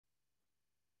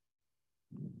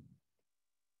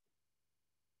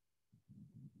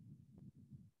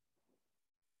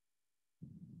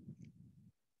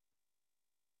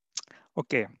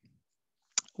Okay,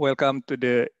 welcome to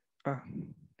the,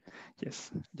 yes,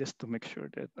 just to make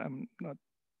sure that I'm not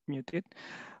muted.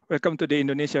 Welcome to the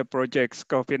Indonesia Project's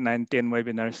COVID-19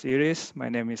 webinar series. My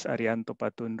name is Arianto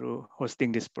Patundru,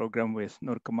 hosting this program with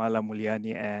Nur Kamala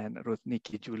Mulyani and Ruth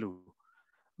Niki Julu.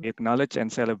 We acknowledge and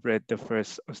celebrate the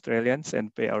first Australians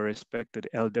and pay our respect to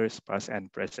the elders past and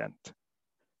present.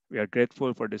 We are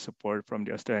grateful for the support from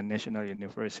the Australian National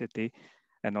University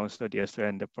and also the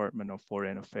Australian Department of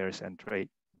Foreign Affairs and Trade.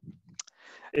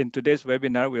 In today's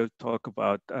webinar, we'll talk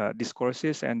about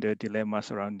discourses and the dilemma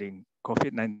surrounding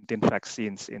COVID-19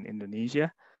 vaccines in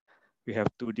Indonesia. We have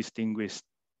two distinguished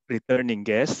returning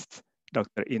guests,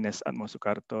 Dr. Ines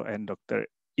Atmosukarto and Dr.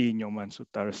 I Nyoman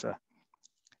Sutarsa.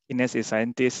 Ines is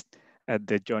scientist at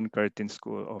the John Curtin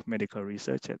School of Medical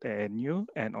Research at ANU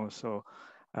and also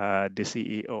the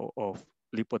CEO of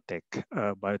Lipotek,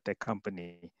 a biotech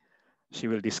company. She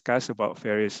will discuss about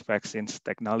various vaccines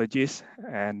technologies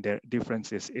and their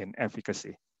differences in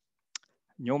efficacy.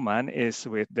 Nyoman is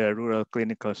with the Rural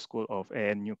Clinical School of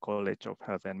ANU College of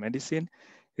Health and Medicine.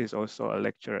 He's also a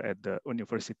lecturer at the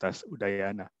Universitas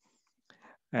Udayana.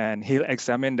 And he'll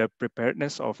examine the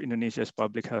preparedness of Indonesia's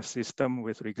public health system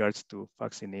with regards to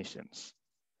vaccinations.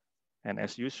 And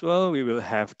as usual, we will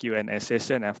have Q&A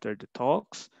session after the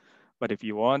talks. But if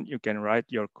you want, you can write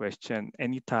your question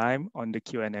anytime on the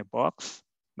Q&A box,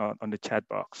 not on the chat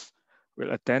box.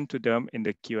 We'll attend to them in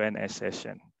the Q&A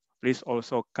session. Please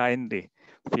also kindly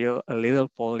fill a little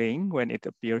polling when it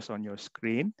appears on your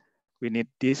screen. We need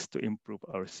this to improve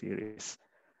our series.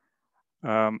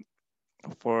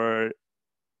 For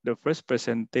the first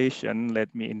presentation, let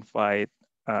me invite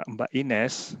Mbak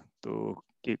Ines to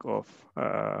kick off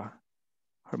her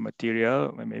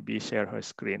material and maybe share her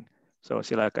screen. So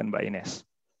silakan Mbak Ines.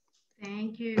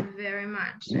 Thank you very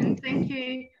much. And thank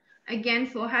you again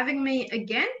for having me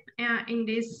again in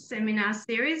this seminar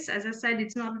series. As I said,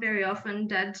 it's not very often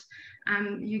that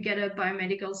you get a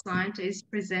biomedical scientist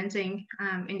presenting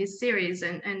in this series.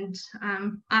 And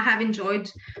I have enjoyed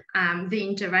the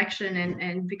interaction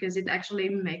and because it actually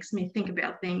makes me think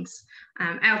about things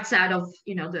outside of,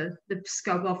 the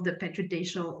scope of the petri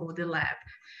dish or the lab.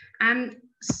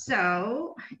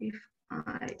 So if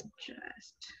I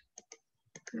just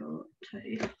go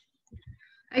to...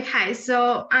 Okay,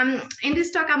 so in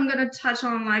this talk, I'm going to touch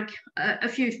on a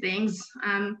few things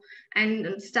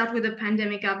and start with a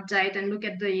pandemic update and look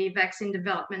at the vaccine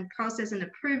development process and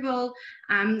approval.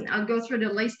 I'll go through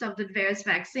the list of the various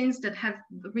vaccines that have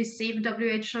received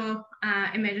WHO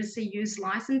emergency use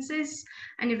licenses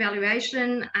and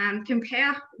evaluation,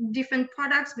 compare different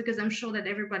products because I'm sure that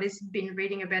everybody's been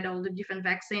reading about all the different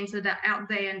vaccines that are out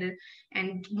there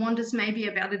and wonders maybe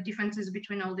about the differences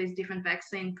between all these different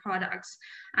vaccine products.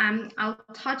 I'll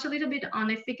touch a little bit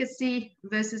on efficacy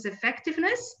versus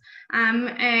effectiveness,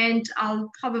 and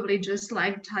I'll probably just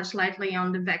touch lightly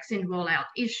on the vaccine rollout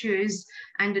issues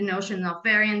and the notion of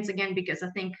variants again, because I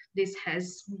think this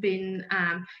has been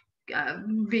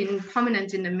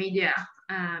prominent in the media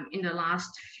in the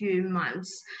last few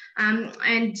months.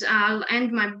 And I'll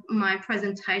end my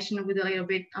presentation with a little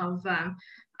bit of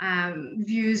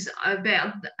views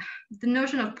about the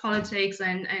notion of politics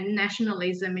and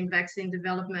nationalism in vaccine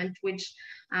development, which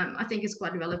I think is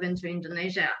quite relevant to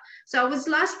Indonesia. So I was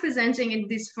last presenting in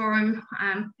this forum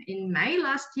in May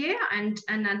last year, and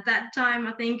at that time,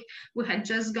 I think we had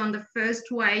just gone the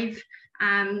first wave.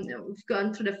 We've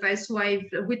gone through the first wave,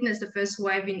 witnessed the first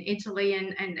wave in Italy,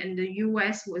 and the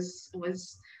US was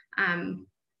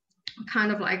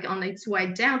kind of on its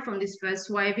way down from this first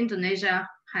wave. Indonesia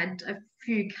had a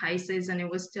few cases and it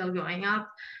was still going up,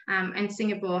 and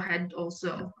Singapore had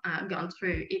also gone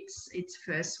through its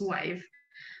first wave.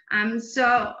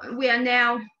 So we are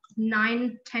now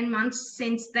 9-10 months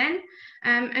since then,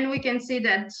 and we can see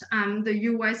that the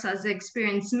US has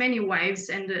experienced many waves,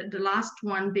 and the last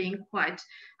one being quite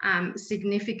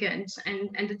significant,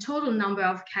 and the total number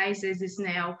of cases is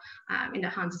now in the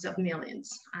hundreds of millions,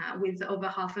 with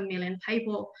over 500,000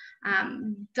 people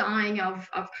dying of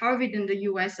COVID in the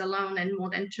US alone, and more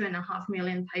than 2.5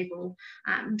 million people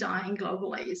dying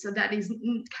globally. So that is,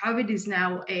 COVID is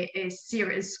now a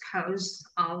serious cause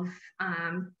of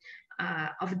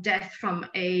death from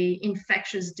a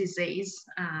infectious disease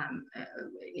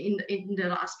in the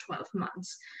last 12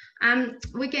 months.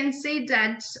 We can see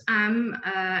that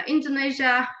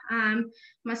Indonesia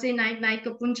masih naik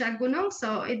ke puncak gunung,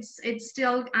 so it's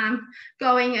still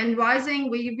going and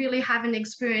rising. We really haven't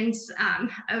experienced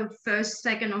a first,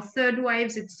 second, or third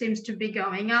waves. It seems to be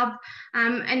going up,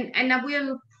 and I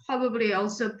will probably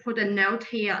also put a note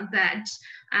here that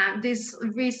this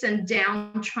recent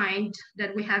downtrend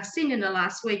that we have seen in the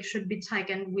last week should be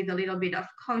taken with a little bit of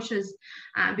cautious,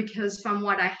 because from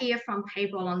what I hear from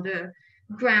people on the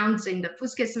grounds in the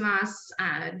Puskesmas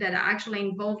that are actually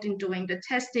involved in doing the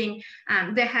testing,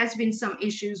 there has been some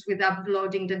issues with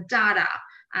uploading the data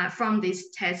from these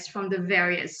tests from the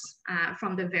various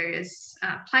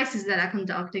places that are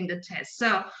conducting the tests.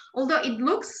 So although it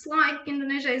looks like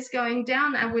Indonesia is going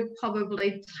down, I would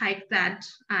probably take that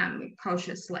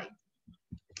cautiously.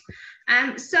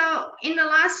 So in the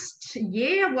last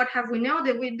year, what have we known?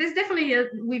 That there's definitely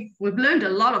we've learned a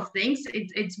lot of things.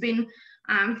 It's been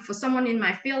for someone in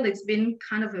my field, it's been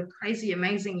kind of a crazy,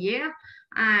 amazing year.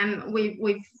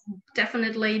 We've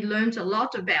definitely learned a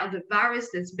lot about the virus.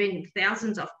 There's been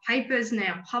thousands of papers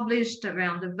now published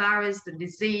around the virus, the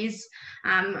disease.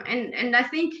 And I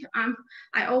think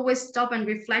I always stop and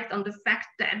reflect on the fact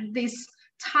that this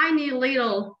tiny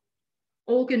little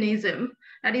organism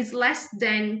that is less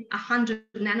than 100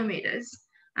 nanometers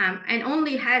and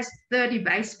only has 30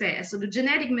 base pairs. So the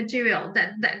genetic material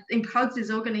that encodes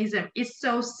this organism is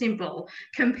so simple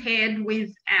compared with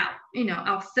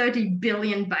our 30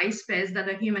 billion base pairs that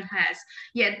a human has.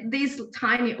 Yet this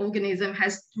tiny organism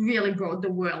has really brought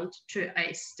the world to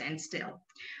a standstill.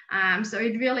 So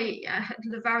it really,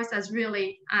 the virus has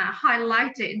really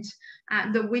highlighted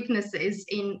the weaknesses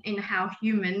in how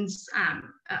humans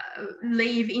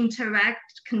live,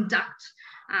 interact, conduct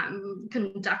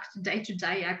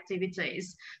day-to-day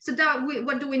activities. So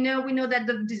what do we know? We know that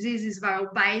the disease is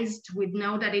viral-based. We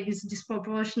know that it is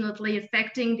disproportionately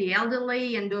affecting the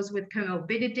elderly and those with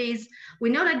comorbidities. We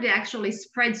know that it actually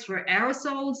spreads through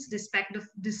aerosols,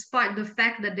 despite the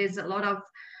fact that there's a lot of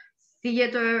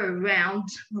theater around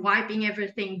wiping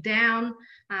everything down,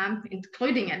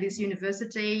 including at this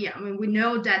university. I mean, we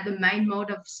know that the main mode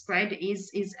of spread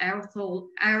is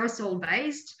aerosol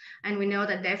based, and we know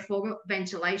that therefore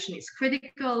ventilation is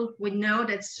critical. We know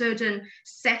that certain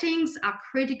settings are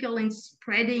critical in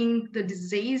spreading the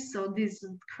disease. So this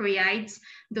creates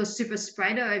those super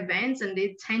spreader events, and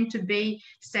they tend to be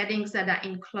settings that are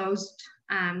enclosed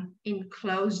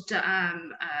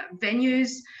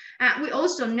venues. We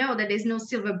also know that there's no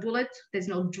silver bullet, there's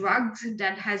no drugs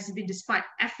that has been, despite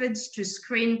efforts to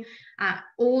screen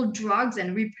all drugs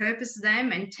and repurpose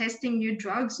them and testing new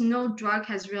drugs, no drug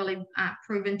has really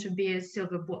proven to be a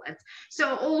silver bullet.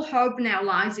 So all hope now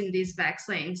lies in these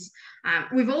vaccines.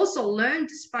 We've also learned,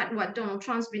 despite what Donald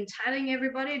Trump's been telling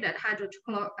everybody, that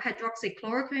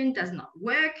hydroxychloroquine does not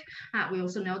work. We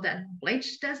also know that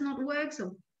bleach does not work.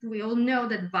 So we all know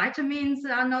that vitamins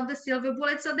are not the silver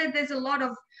bullet. So there's a lot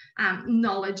of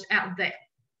knowledge out there.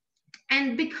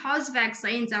 And because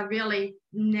vaccines are really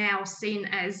now seen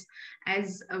as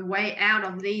a way out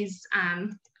of these,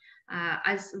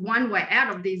 as one way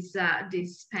out of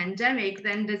this pandemic,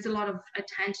 then there's a lot of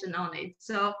attention on it.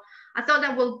 So I thought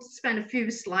I will spend a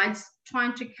few slides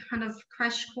trying to kind of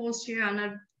crash course you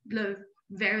on the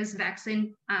various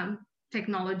vaccine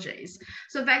technologies.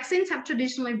 So vaccines have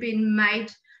traditionally been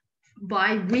made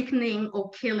by weakening or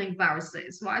killing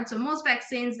viruses, right? So most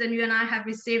vaccines that you and I have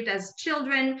received as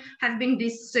children have been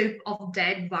this soup of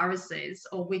dead viruses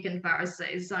or weakened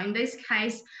viruses. So in this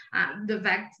case,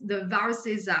 the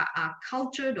viruses are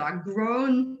cultured or are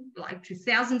grown like to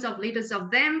thousands of liters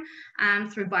of them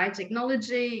through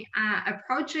biotechnology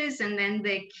approaches, and then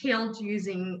they're killed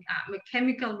using a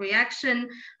chemical reaction,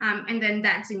 and then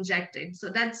that's injected. So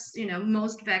that's,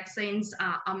 most vaccines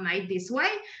are made this way,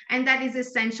 and that is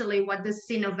essentially what the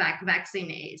Sinovac vaccine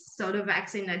is. So the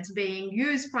vaccine that's being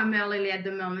used primarily at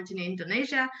the moment in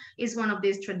Indonesia is one of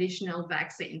these traditional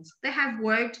vaccines. They have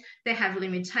worked, they have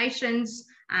limitations,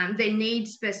 they need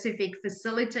specific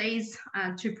facilities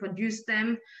to produce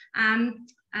them,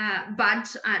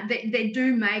 but they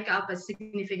do make up a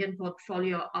significant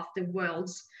portfolio of the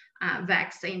world's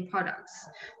vaccine products.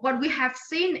 What we have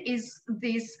seen is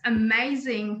this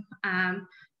amazing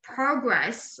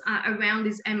progress around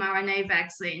these mRNA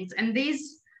vaccines. And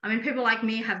these, people like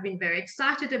me have been very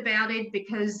excited about it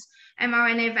because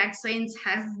mRNA vaccines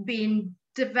have been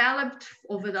developed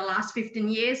over the last 15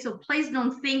 years. So please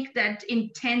don't think that in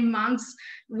 10 months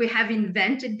we have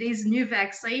invented this new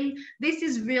vaccine. This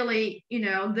is really,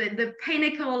 the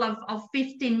pinnacle of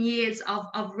 15 years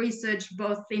of research,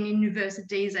 both in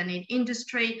universities and in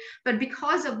industry. But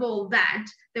because of all that,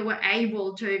 they were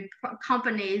able to,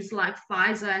 companies like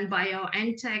Pfizer and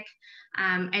BioNTech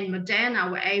and Moderna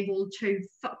were able to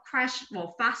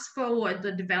fast forward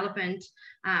the development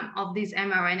of these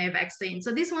mRNA vaccines.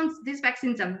 So these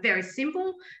vaccines are very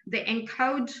simple. They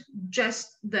encode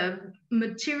just the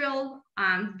material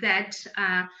that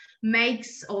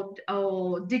makes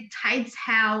or dictates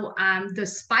how the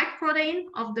spike protein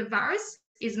of the virus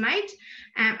is made,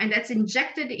 and that's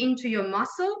injected into your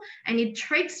muscle, and it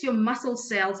tricks your muscle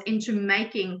cells into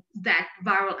making that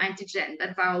viral antigen,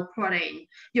 that viral protein.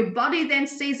 Your body then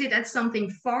sees it as something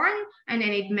foreign, and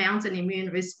then it mounts an immune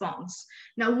response.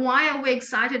 Now, why are we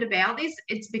excited about this?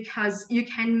 It's because you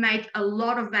can make a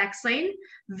lot of vaccine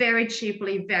very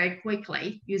cheaply, very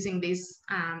quickly using this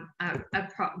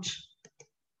approach.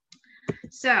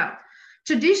 So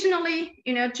traditionally,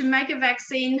 to make a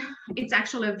vaccine, it's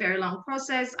actually a very long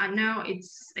process. I know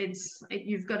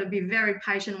you've got to be very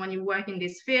patient when you work in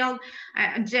this field.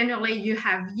 Generally, you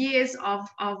have years of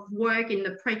work in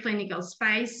the preclinical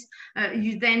space.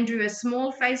 You then do a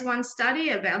small phase 1 study,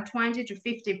 about 20 to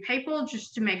 50 people,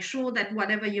 just to make sure that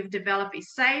whatever you've developed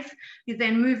is safe. You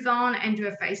then move on and do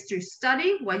a phase 2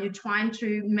 study where you're trying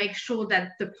to make sure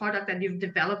that the product that you've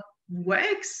developed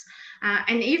works.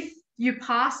 And if you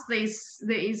pass this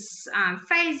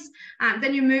phase,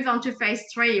 then you move on to phase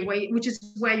 3, which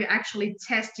is where you actually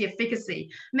test the efficacy.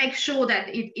 Make sure that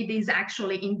it is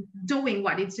actually doing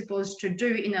what it's supposed to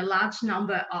do in a large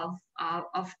number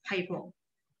of people.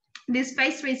 These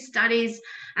phase 3 studies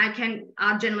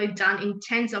are generally done in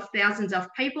tens of thousands of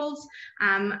people,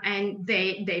 and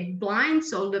they blind,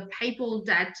 so the people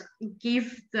that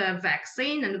give the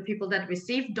vaccine and the people that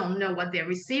receive don't know what they're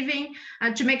receiving,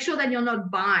 to make sure that you're not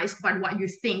biased by what you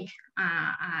think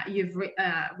you've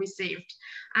received.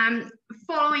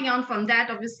 Following on from that,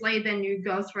 obviously, then you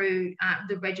go through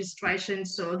the registration,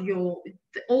 so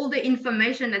all the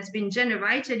information that's been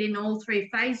generated in all 3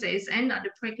 phases and at the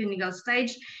preclinical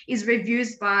stage is reviewed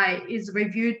by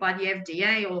the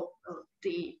FDA or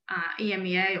the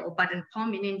EMEA or Badan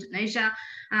POM in Indonesia,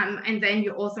 and then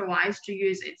you're authorized to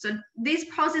use it. So these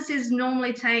processes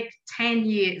normally take 10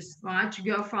 years, right? To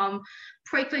go from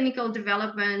preclinical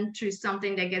development to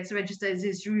something that gets registered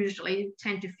is usually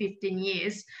 10 to 15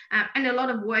 years. And a lot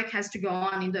of work has to go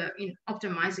on in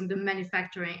optimizing the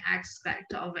manufacturing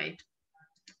aspect of it.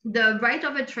 The rate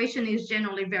of attrition is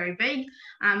generally very big.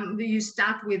 You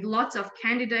start with lots of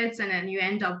candidates and then you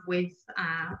end up with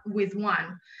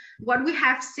one. What we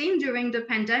have seen during the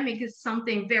pandemic is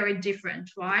something very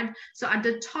different, right? So at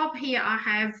the top here, I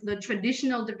have the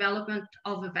traditional development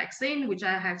of a vaccine, which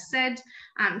I have said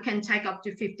can take up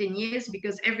to 15 years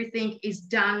because everything is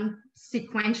done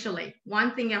sequentially,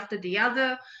 one thing after the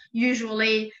other.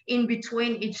 Usually in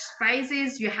between each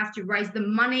phases, you have to raise the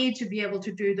money to be able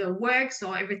to do the work,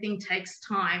 so everything takes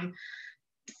time.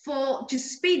 To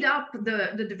speed up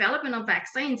the development of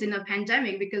vaccines in a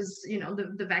pandemic, because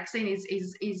the vaccine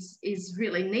is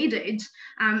really needed,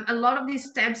 a lot of these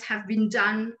steps have been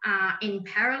done in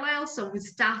parallel. So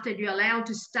you're allowed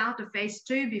to start a phase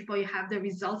 2 before you have the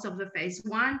results of the phase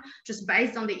 1, just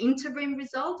based on the interim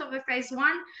result of a phase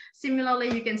 1.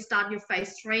 Similarly, you can start your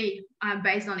phase 3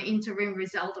 based on the interim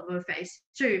result of a phase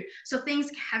 2. So things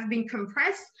have been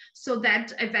compressed so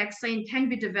that a vaccine can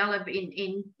be developed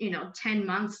in 10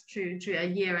 months to a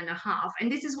year and a half. And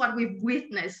this is what we've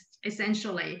witnessed,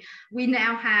 essentially. We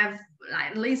now have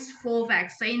at least 4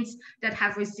 vaccines that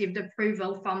have received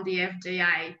approval from the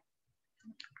FDA.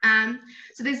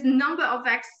 So there's a number of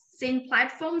vaccine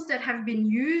platforms that have been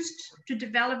used to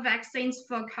develop vaccines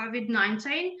for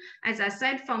COVID-19. As I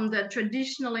said, from the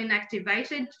traditional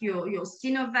inactivated, your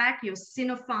Sinovac, your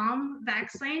Sinopharm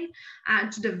vaccine,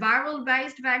 to the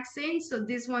viral-based vaccines. So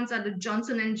these ones are the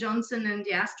Johnson & Johnson and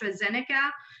the AstraZeneca,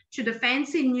 to the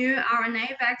fancy new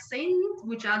RNA vaccines,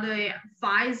 which are the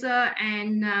Pfizer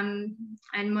and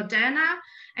Moderna,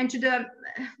 and to the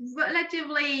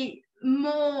relatively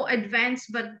more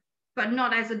advanced, but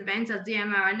not as advanced as the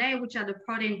mRNA, which are the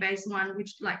protein-based one,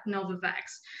 which like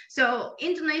Novavax. So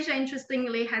Indonesia,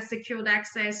 interestingly, has secured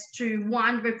access to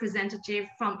 1 representative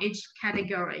from each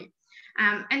category.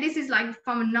 And this is like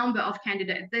from a number of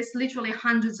candidates. There's literally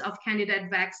hundreds of candidate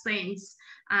vaccines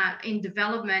in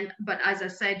development, but as I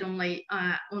said, only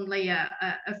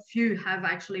a few have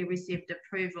actually received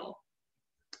approval.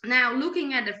 Now,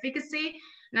 looking at efficacy,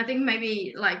 and I think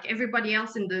maybe like everybody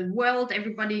else in the world,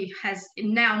 everybody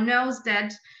now knows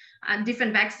that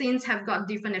different vaccines have got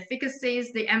different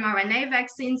efficacies. The mRNA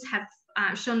vaccines have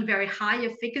shown very high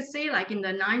efficacy, like in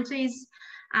the 90s,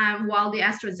 while the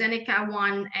AstraZeneca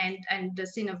one and the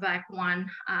Sinovac one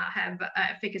have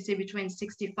efficacy between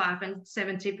 65 and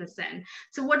 70%.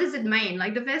 So what does it mean?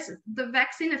 Like the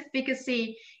vaccine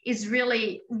efficacy is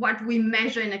really what we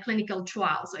measure in a clinical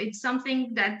trial. So it's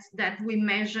something that we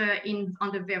measure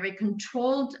under very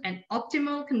controlled and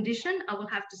optimal condition, I will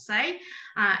have to say,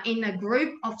 in a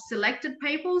group of selected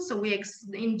people. So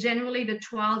generally the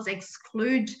trials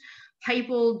exclude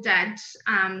people that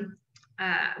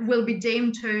will be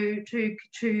deemed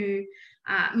to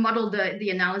model the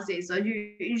analysis. So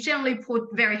you generally put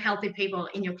very healthy people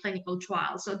in your clinical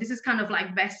trial. So this is kind of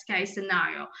like best case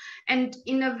scenario. And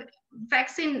in a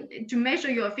vaccine, to measure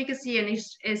your efficacy, and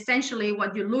essentially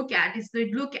what you look at is to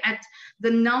look at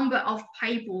the number of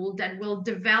people that will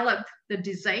develop the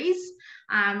disease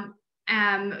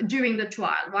during the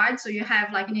trial, right? So you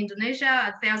have, like in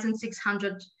Indonesia,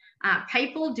 1,600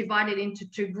 people divided into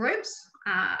two groups.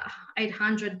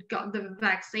 800 got the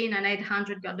vaccine and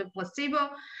 800 got the placebo.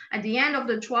 At the end of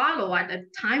the trial, or at the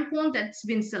time point that's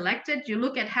been selected, you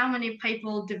look at how many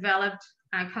people developed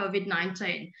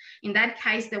COVID-19. In that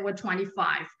case, there were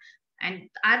 25. And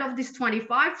out of these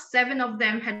 25, 7 of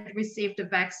them had received the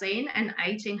vaccine and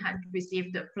 18 had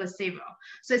received the placebo.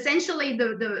 So essentially,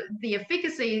 the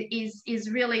efficacy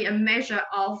is really a measure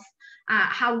of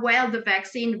how well the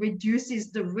vaccine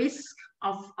reduces the risk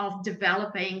of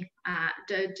developing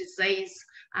the disease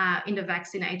in the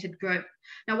vaccinated group.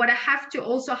 Now, what I have to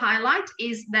also highlight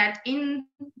is that in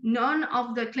none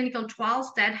of the clinical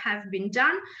trials that have been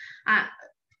done,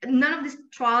 none of these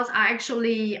trials are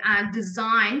actually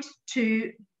designed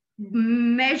to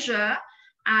measure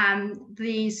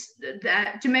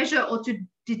to measure or to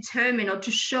determine or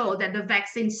to show that the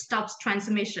vaccine stops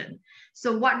transmission.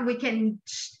 So what we can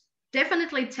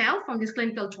definitely tell from these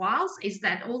clinical trials is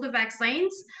that all the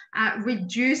vaccines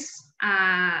reduce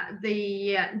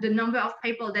the number of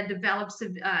people that develop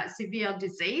severe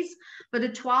disease, but the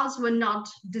trials were not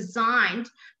designed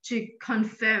to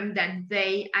confirm that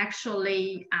they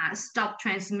actually stop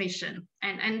transmission,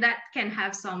 and that can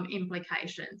have some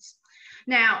implications.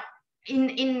 Now,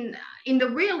 in the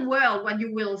real world, what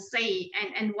you will see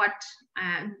and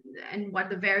what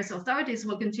the various authorities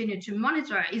will continue to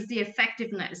monitor is the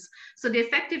effectiveness. So the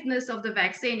effectiveness of the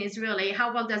vaccine is really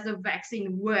how well does the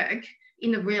vaccine work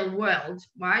in the real world,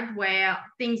 right? Where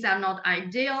things are not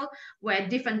ideal, where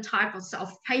different types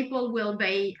of people will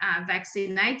be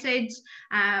vaccinated,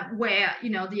 where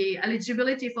the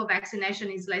eligibility for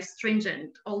vaccination is less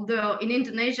stringent. Although in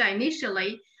Indonesia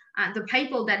initially, the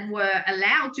people that were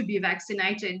allowed to be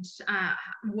vaccinated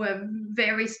were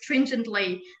very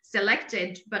stringently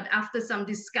selected, but after some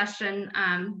discussion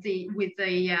with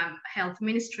the health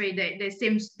ministry, they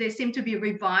seem to be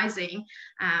revising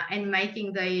and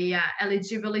making the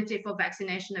eligibility for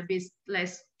vaccination a bit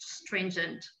less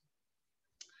stringent.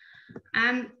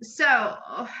 So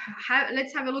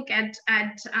let's have a look at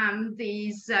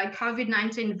these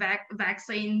COVID-19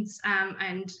 vaccines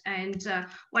and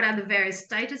what are the various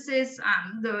statuses.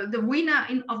 The winner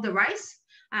of the race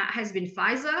has been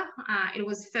Pfizer. It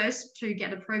was first to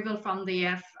get approval from the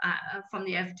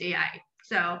FDA.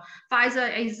 So Pfizer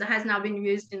has now been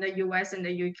used in the US and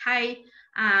the UK.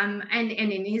 And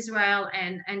in Israel,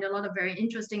 and a lot of very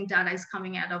interesting data is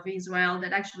coming out of Israel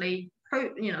that actually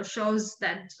shows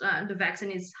that the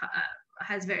vaccine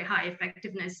has very high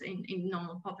effectiveness in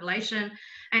normal population,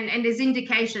 and there's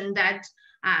indication that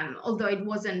although it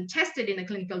wasn't tested in a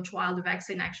clinical trial, the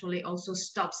vaccine actually also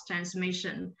stops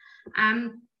transmission.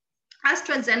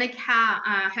 AstraZeneca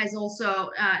has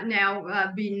also now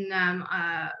been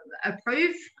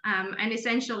approved, and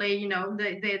essentially,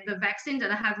 the vaccine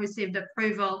that have received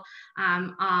approval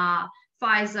are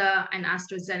Pfizer and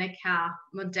AstraZeneca,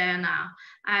 Moderna.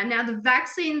 Now, the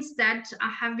vaccines that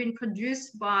have been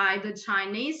produced by the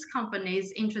Chinese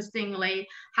companies, interestingly,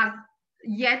 have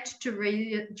yet to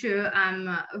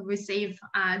receive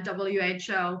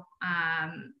WHO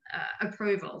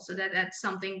approval. So that's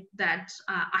something that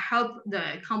I hope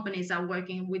the companies are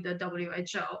working with the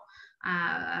WHO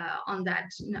on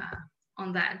that.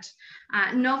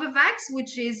 Novavax,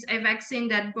 which is a vaccine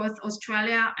that both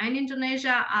Australia and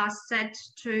Indonesia are set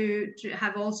to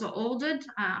have also ordered,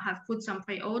 have put some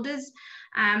pre-orders.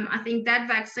 I think that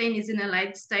vaccine is in the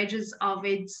late stages of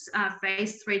its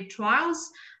phase 3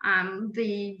 trials.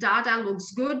 The data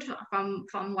looks good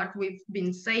from what we've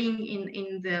been seeing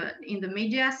in the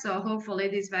media. So hopefully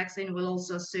this vaccine will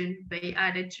also soon be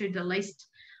added to the list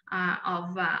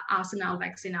of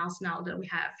vaccine arsenal that we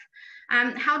have.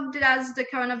 How does the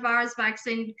coronavirus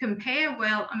vaccine compare?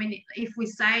 Well, I mean, if we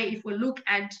look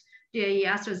at the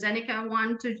AstraZeneca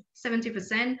one to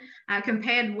 70%,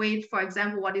 compared with, for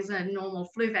example, what is a normal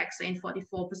flu vaccine,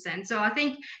 44%. So I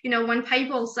think, when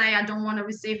people say, I don't want to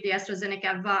receive the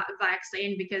AstraZeneca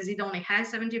vaccine because it only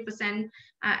has 70%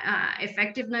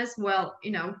 effectiveness, well,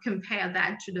 compare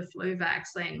that to the flu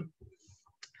vaccine.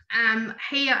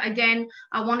 here again,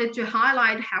 I wanted to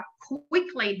highlight how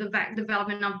quickly the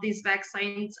development of these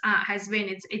vaccines has been.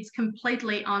 It's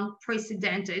completely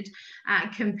unprecedented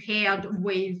compared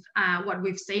with what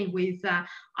we've seen with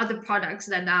other products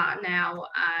that are now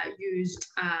used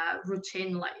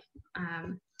routinely.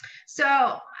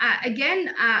 So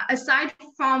again, aside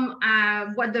from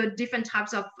what the different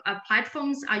types of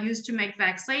platforms are used to make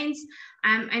vaccines,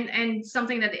 and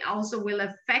something that also will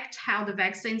affect how the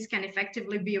vaccines can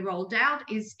effectively be rolled out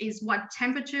is what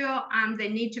temperature they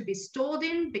need to be stored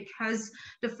in, because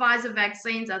the Pfizer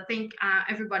vaccines, I think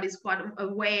everybody's quite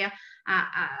aware,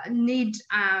 need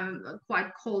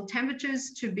quite cold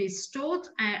temperatures to be stored,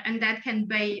 and that can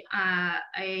be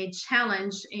a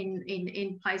challenge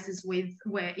in places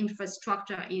where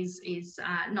infrastructure is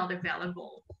not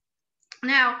available.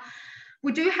 Now,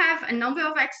 we do have a number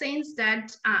of vaccines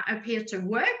that appear to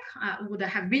work, would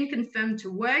have been confirmed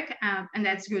to work, and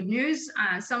that's good news.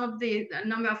 A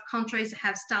number of countries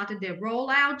have started their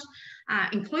rollout,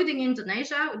 including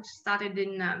Indonesia, which started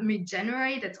in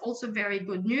mid-January. That's also very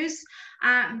good news.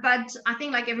 But I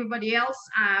think, like everybody else,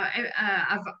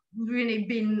 I've really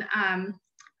been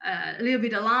a little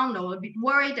bit alarmed or a bit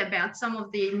worried about some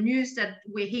of the news that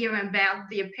we're hearing about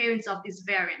the appearance of these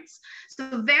variants.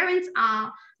 So variants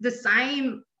are the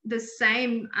same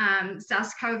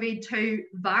SARS-CoV-2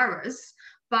 virus,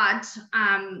 but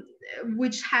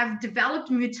which have developed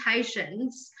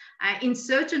mutations in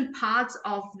certain parts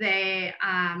of their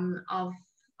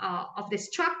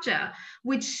structure,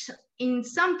 which in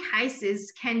some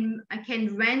cases can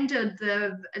render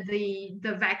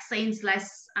the vaccines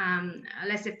less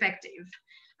effective.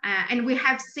 And we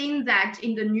have seen that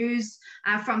in the news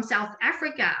from South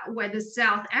Africa, where the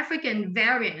South African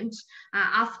variant,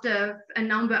 after a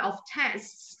number of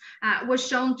tests, was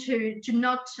shown to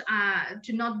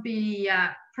not be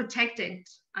protected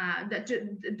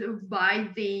by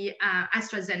the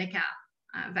AstraZeneca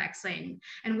vaccine.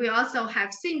 And we also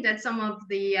have seen that some of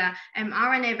the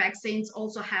mRNA vaccines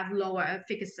also have lower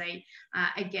efficacy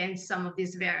against some of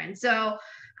these variants. So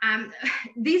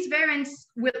these variants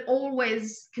will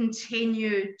always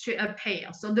continue to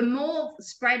appear. So the more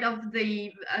spread of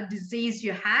the disease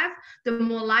you have, the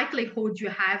more likelihood you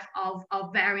have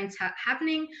of variants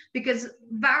happening, because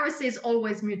viruses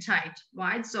always mutate,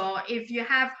 right? So if you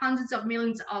have hundreds of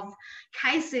millions of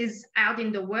cases out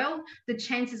in the world, the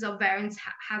chances of variants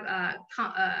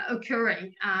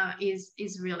occurring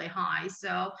is really high.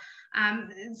 So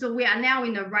we are now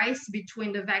in a race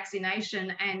between the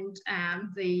vaccination and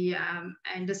the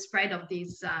spread of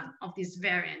these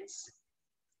variants.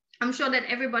 I'm sure that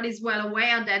everybody's well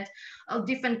aware that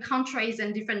different countries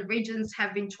and different regions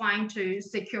have been trying to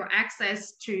secure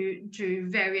access to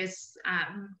various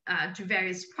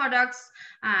products,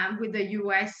 with the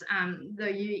US,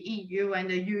 the EU, and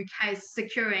the UK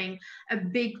securing a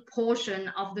big portion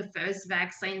of the first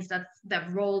vaccines that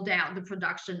rolled out the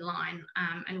production line.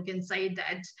 And we can say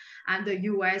that the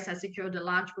US has secured a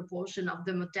large proportion of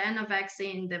the Moderna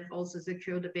vaccine. They've also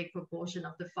secured a big proportion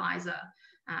of the Pfizer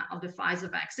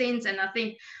vaccines. And I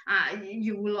think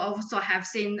you will also have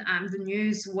seen the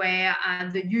news where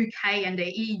the UK and the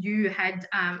EU had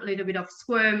a little bit of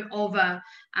squirm over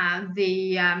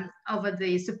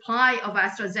the supply of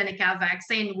AstraZeneca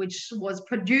vaccine, which was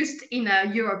produced in a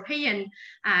European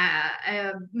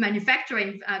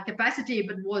manufacturing capacity,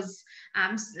 but was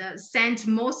sent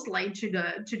mostly to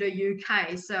the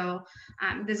UK. So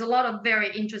there's a lot of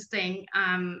very interesting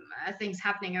things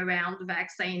happening around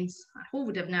vaccines. Who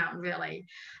would have known, really?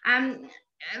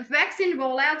 Vaccine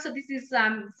rollout. So this is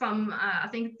from I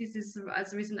think this is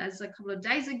as recent as a couple of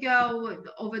days ago.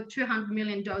 Over 200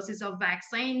 million doses of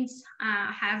vaccines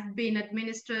have been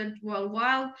administered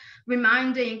worldwide.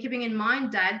 Keeping in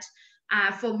mind that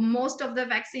for most of the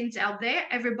vaccines out there,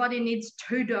 everybody needs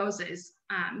 2 doses.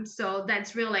 So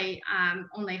that's really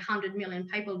only 100 million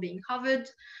people being covered.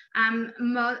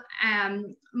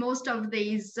 Most of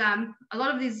these, a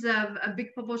lot of these, a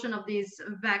big proportion of these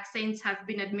vaccines have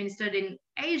been administered in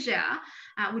Asia,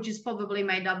 which is probably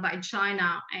made up by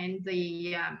China and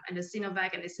the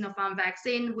Sinovac and the Sinopharm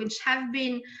vaccine, which have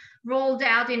been rolled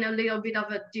out in a little bit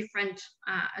of a different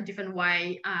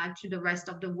way to the rest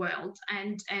of the world.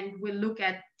 And we'll look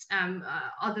at,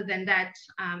 other than that,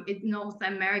 North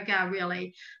America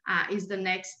really is the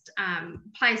next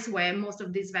place where most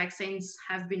of these vaccines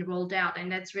have been rolled out,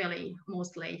 and that's really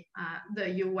mostly the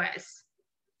US.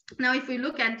 Now, if we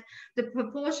look at the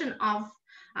proportion of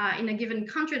in a given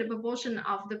country, the proportion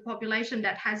of the population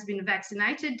that has been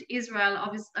vaccinated, Israel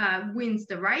wins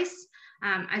the race,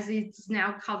 as it's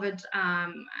now covered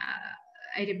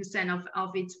 80%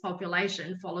 of its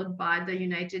population, followed by the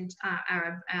United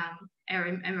Arab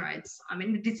Emirates. I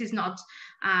mean, this is not,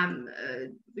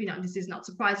 this is not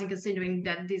surprising considering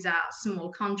that these are small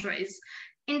countries.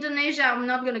 Indonesia, I'm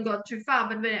not going to go too far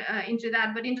into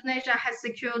that, but Indonesia has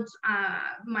secured,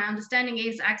 my understanding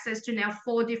is, access to now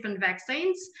 4 different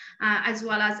vaccines, as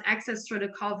well as access through the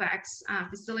COVAX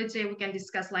facility. We can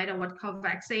discuss later what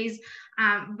COVAX is.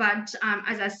 But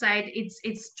as I said,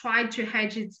 it's tried to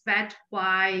hedge its bet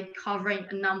by covering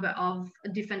a number of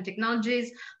different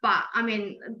technologies. But I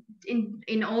mean,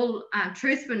 in all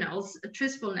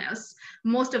truthfulness,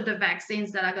 most of the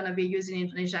vaccines that are going to be used in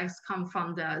Indonesia come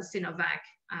from the Sinovac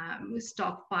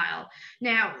stockpile.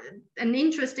 Now, an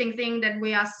interesting thing that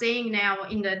we are seeing now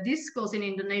in the discourse in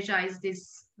Indonesia is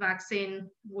this vaccine,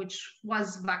 which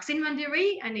was Vaksin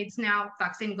Mandiri, and it's now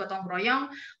Vaksin Gotong Royong,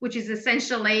 which is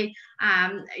essentially,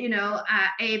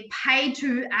 a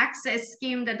pay-to-access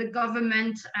scheme that the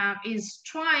government is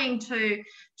trying to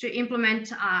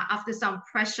implement after some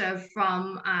pressure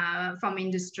from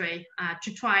industry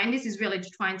to try, and this is really to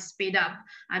try and speed up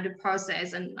the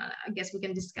process, and I guess we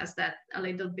can discuss that a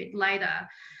little bit later.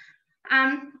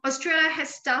 Australia has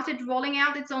started rolling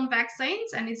out its own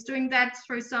vaccines, and it's doing that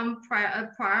through some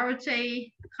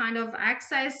priority kind of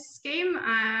access scheme.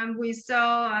 We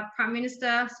saw Prime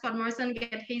Minister Scott Morrison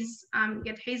get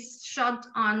his shot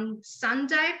on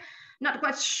Sunday. Not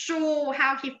quite sure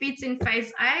how he fits in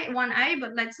phase 1A,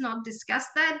 but let's not discuss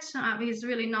that. He's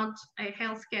really not a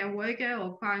healthcare worker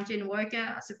or quarantine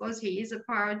worker. I suppose he is a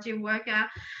priority worker.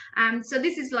 So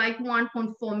this is like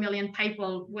 1.4 million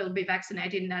people will be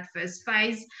vaccinated in that first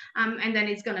phase. And then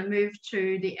it's going to move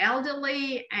to the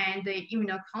elderly and the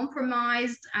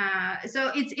immunocompromised.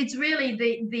 So it's really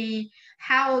the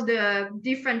how the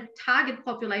different target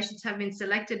populations have been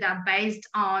selected are based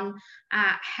on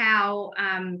how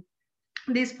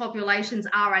these populations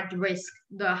are at risk.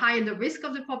 The higher the risk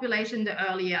of the population, the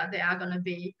earlier they are going to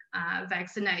be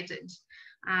vaccinated.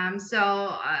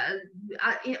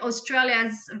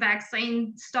 Australia's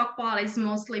vaccine stockpile is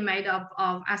mostly made up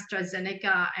of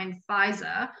AstraZeneca and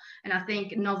Pfizer, and I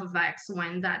think Novavax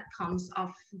when that comes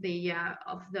off the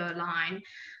line.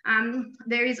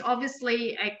 There is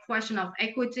obviously a question of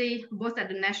equity, both at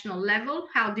the national level,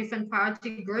 how different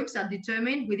priority groups are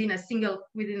determined within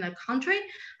a country.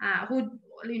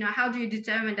 How do you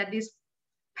determine that these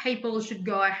people should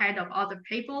go ahead of other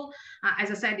people?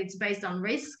 As I said, it's based on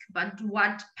risk, but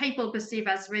what people perceive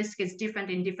as risk is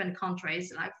different in different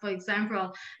countries. Like, for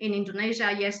example, in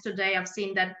Indonesia yesterday, I've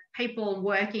seen that people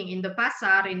working in the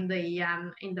pasar, in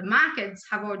the markets,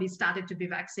 have already started to be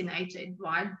vaccinated,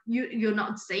 right? You're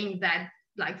not seeing that,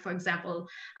 like, for example,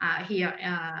 here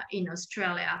in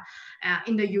Australia.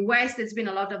 In the US, there's been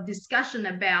a lot of discussion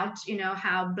about,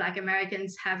 how Black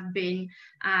Americans have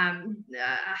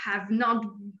not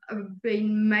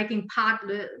been making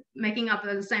up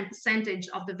the same percentage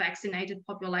of the vaccinated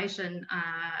population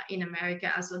in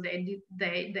America, so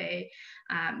they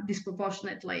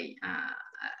disproportionately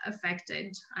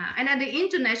affected. And at the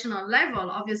international level,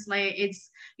 obviously,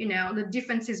 it's, the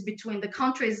differences between the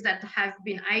countries that have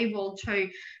been able to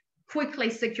quickly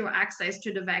secure access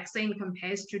to the vaccine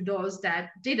compared to those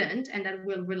that didn't and that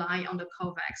will rely on the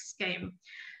COVAX scheme.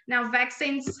 Now,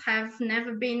 vaccines have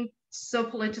never been so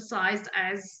politicized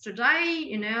as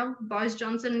today. Boris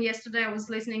Johnson, yesterday I was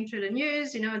listening to the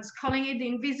news, it's calling it the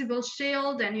invisible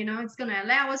shield, and it's going to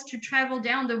allow us to travel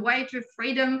down the way to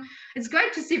freedom. It's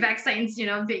great to see vaccines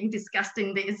being discussed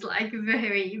in these like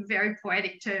very, very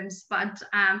poetic terms, but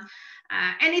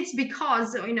and it's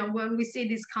because when we see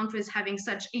these countries having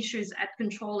such issues at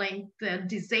controlling the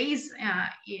disease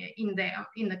in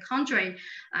the country,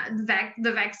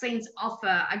 the vaccines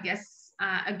offer, I guess,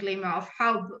 a glimmer of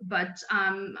hope, but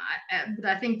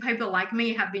I think people like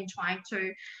me have been trying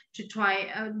to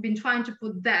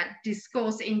put that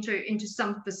discourse into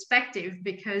some perspective,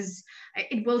 because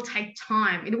it will take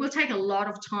time. It will take a lot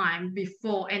of time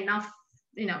before enough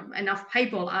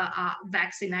people are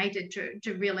vaccinated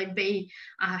to really be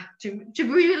to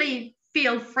really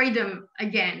feel freedom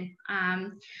again.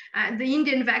 The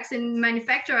Indian vaccine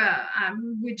manufacturer,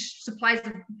 which supplies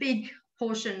a big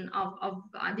portion of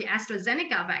the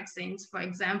AstraZeneca vaccines, for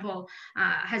example,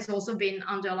 has also been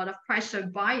under a lot of pressure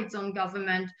by its own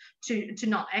government to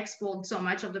not export so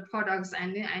much of the products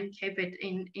and keep it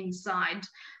inside.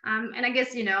 And I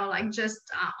guess, just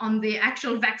on the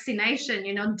actual vaccination,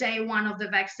 day one of the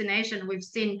vaccination, we've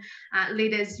seen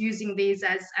leaders using these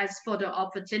as photo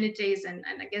opportunities, and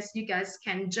I guess you guys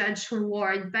can judge who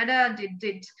wore it better.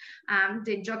 Did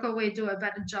Jokowi do a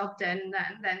better job than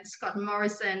Scott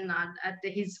Morrison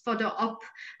his photo op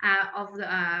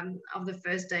of the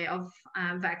first day of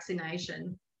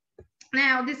vaccination.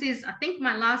 Now, this is, I think,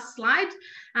 my last slide,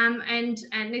 and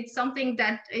it's something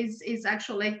that is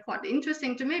actually quite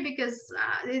interesting to me because,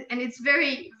 and it's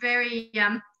very, very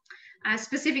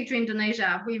specific to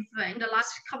Indonesia. We've, in the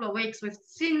last couple of weeks, we've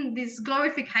seen this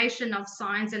glorification of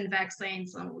science and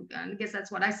vaccines. I guess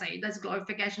that's what I say, that's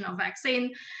glorification of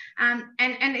vaccine. And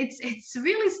it's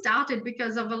really started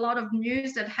because of a lot of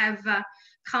news that have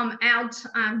come out,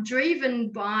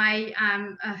 driven by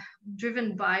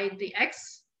the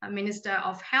ex-Minister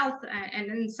of Health, and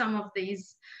in some of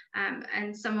these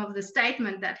and some of the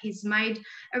statement that he's made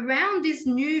around this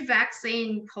new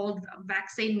vaccine called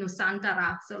vaccine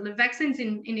Nusantara. So the vaccines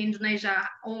in Indonesia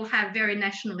all have very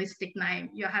nationalistic name.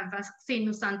 You have vaccine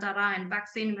Nusantara and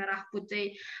vaccine Merah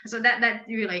Putih. So that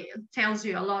really tells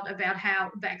you a lot about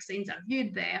how vaccines are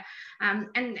viewed there.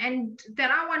 And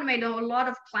Terawan made a lot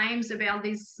of claims about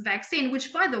this vaccine,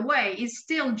 which, by the way, is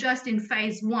still just in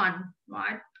phase 1,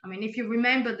 right? I mean, if you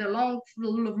remember the long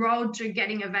road to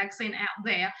getting a vaccine out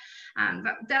there,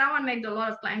 but Terawan made a lot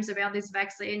of claims about this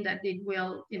vaccine, that it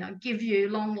will, give you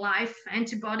long life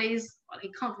antibodies. Well,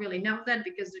 you can't really know that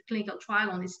because the clinical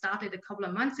trial only started a couple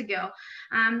of months ago.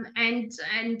 And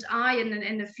I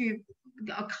and a few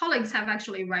colleagues have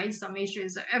actually raised some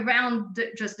issues around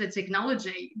just the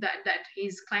technology that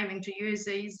he's claiming to use.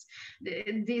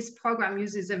 This program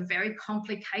uses a very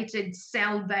complicated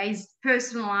cell-based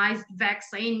personalized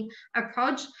vaccine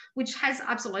approach, which has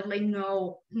absolutely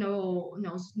no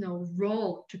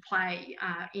role to play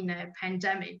in a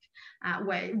pandemic,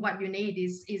 where what you need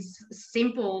is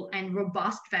simple and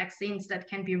robust vaccines that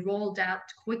can be rolled out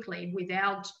quickly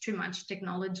without too much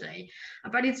technology.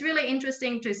 But it's really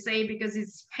interesting to see because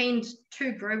it's painted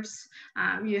two groups.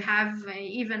 You have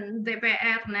even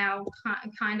DPR now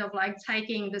kind of like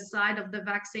taking the side of the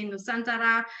vaccine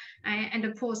Nusantara, and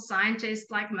of course scientists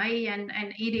like me and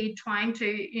Edie trying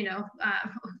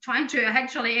to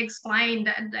actually explain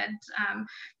that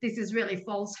this is really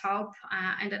false hope,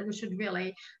 and that we should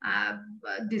really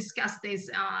discuss this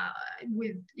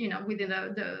within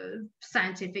the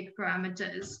scientific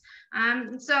parameters.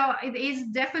 So it is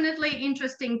definitely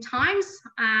interesting times.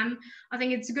 I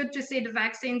think it's good to see the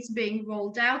vaccines being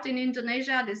rolled out in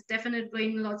Indonesia. There's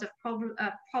definitely lots of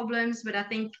problems, but I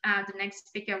think the next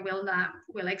speaker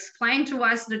will explain to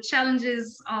us the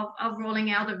challenges of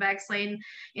rolling out a vaccine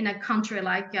in a country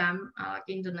like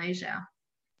Indonesia.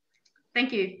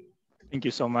 Thank you. Thank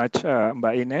you so much,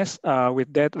 Mbak Ines.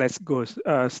 With that, let's go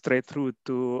straight through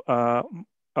to I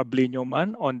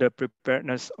Nyoman on the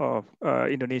preparedness of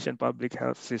Indonesian public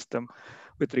health system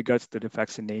with regards to the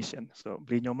vaccination. So,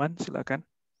 I Nyoman, silakan.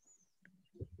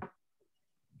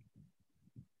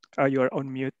 You are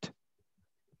on mute.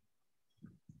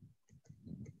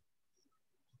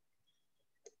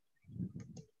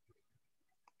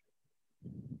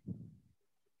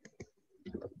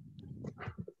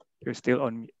 You're still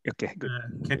on mute. Okay, good.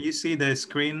 Can you see the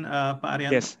screen, Pak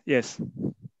Aryan? Yes.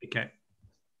 Okay.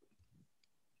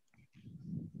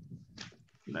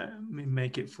 Let me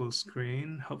make it full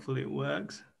screen. Hopefully it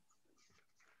works.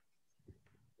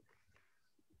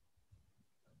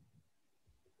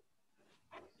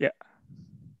 Yeah.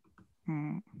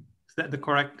 Is that the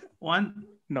correct one?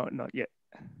 No, not yet.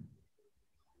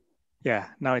 Yeah,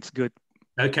 now it's good.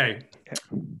 Okay.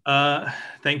 Yeah.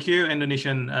 Thank you,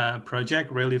 Indonesian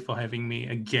project, really for having me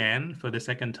again for the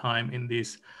second time in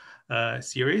this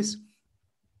series.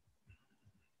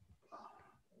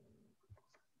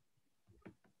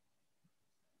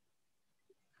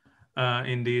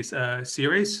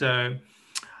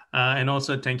 And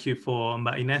also thank you for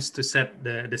Mbak Ines to set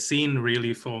the scene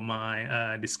really for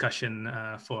my discussion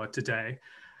for today.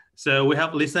 So we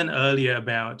have listened earlier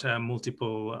about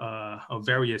multiple or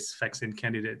various vaccine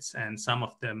candidates, and some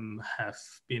of them have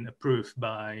been approved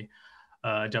by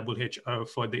WHO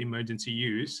for the emergency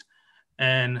use.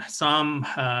 And some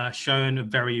shown a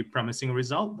very promising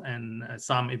result, and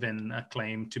some even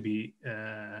claim to be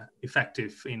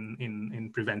effective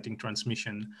in preventing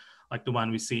transmission, like the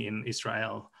one we see in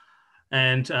Israel.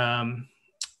 And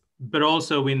but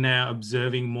also we're now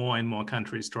observing more and more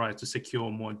countries try to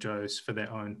secure more dose for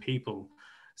their own people.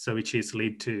 So which is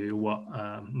lead to what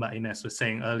Mbak Ines was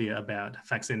saying earlier about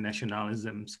vaccine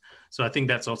nationalisms. So I think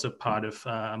that's also part of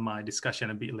my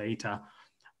discussion a bit later.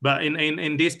 But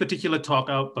in this particular talk,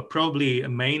 I'll probably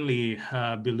mainly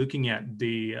be looking at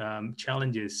the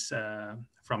challenges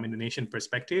from Indonesian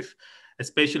perspective,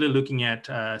 especially looking at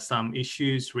some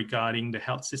issues regarding the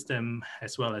health system,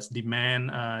 as well as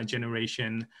demand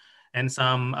generation, and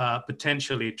some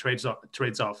potentially trades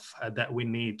off that we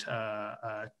need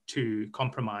to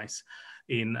compromise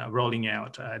in rolling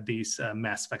out this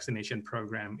mass vaccination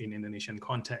program in Indonesian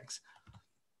context.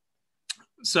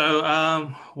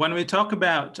 So when we talk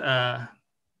about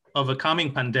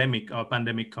overcoming pandemic or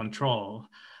pandemic control,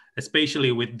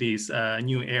 especially with this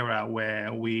new era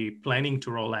where we're planning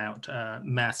to roll out a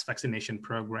mass vaccination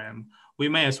program, we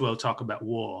may as well talk about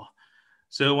war.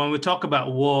 So when we talk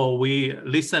about war, we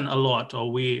listen a lot,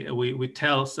 or we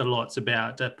tell a lot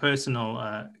about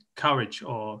personal courage,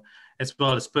 or as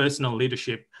well as personal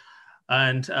leadership.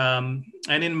 And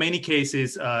in many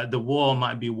cases, the war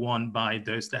might be won by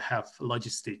those that have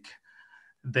logistic.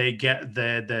 They get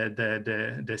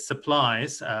the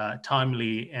supplies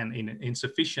timely and in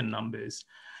insufficient numbers.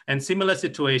 And similar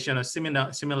situation or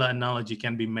similar analogy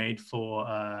can be made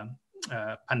for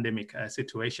pandemic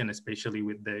situation, especially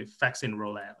with the vaccine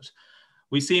rollout.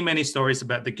 We see many stories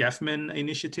about the government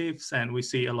initiatives, and we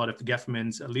see a lot of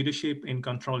government's leadership in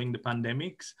controlling the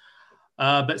pandemics.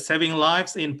 But saving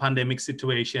lives in pandemic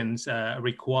situations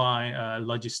require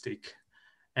logistic.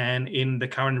 And in the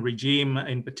current regime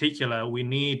in particular, we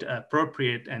need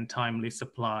appropriate and timely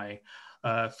supply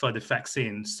for the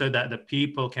vaccine so that the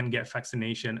people can get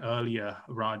vaccination earlier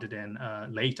rather than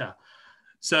later.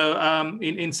 So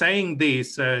in saying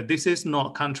this, this is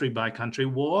not country by country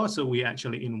war. So we're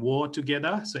actually in war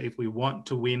together. So if we want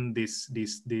to win this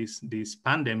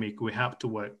pandemic, we have to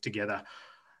work together.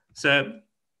 So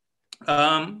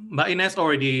but Ines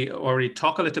already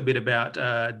talked a little bit about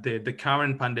the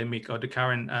current pandemic or the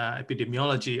current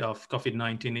epidemiology of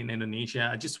COVID-19 in Indonesia.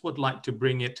 I just would like to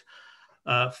bring it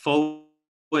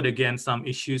forward again, some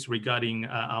issues regarding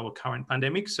our current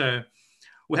pandemic. So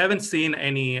we haven't seen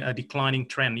any declining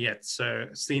trend yet. So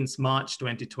since March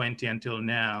 2020 until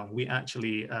now, we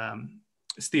actually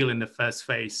still in the first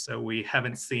phase. So we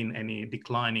haven't seen any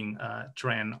declining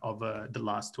trend over the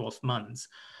last 12 months.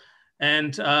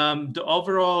 And the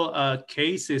overall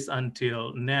cases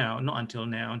until now, not until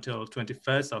now, until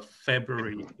 21st of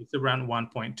February, it's around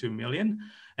 1.2 million.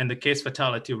 And the case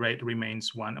fatality rate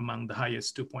remains one among the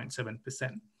highest,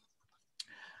 2.7%.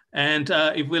 And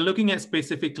if we're looking at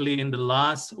specifically in the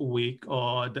last week,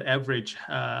 or the average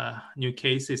new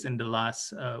cases in the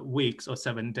last weeks or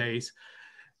 7 days,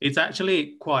 it's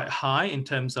actually quite high in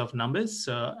terms of numbers,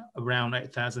 so around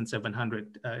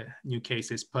 8,700 new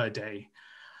cases per day.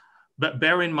 But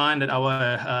bear in mind that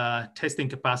our testing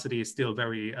capacity is still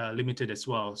very limited as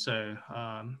well. So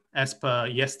as per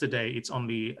yesterday, it's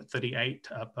only 38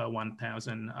 per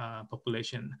 1,000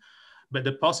 population. But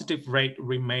the positive rate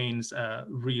remains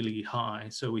really high,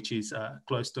 so which is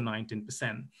close to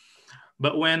 19%.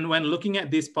 But when looking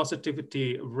at this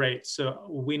positivity rate, so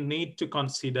we need to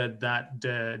consider that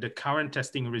the current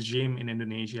testing regime in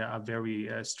Indonesia are very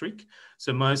strict.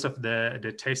 So most of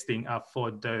the testing are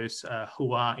for those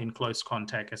who are in close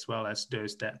contact, as well as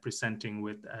those that are presenting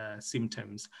with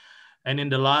symptoms. And in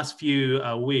the last few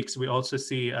weeks, we also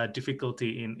see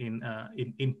difficulty in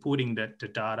inputting the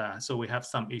data. So we have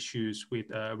some issues with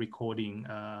recording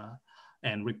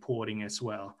and reporting as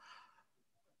well.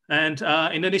 And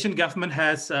Indonesian government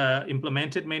has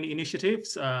implemented many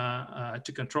initiatives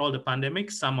to control the pandemic.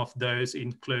 Some of those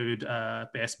include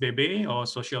PSBB, or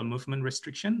social movement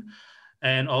restriction,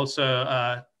 and also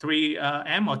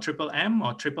 3M or triple M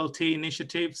or triple T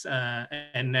initiatives.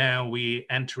 And now we're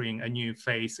entering a new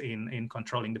phase in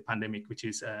controlling the pandemic, which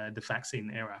is the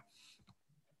vaccine era.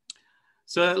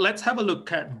 So let's have a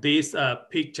look at this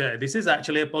picture. This is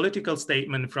actually a political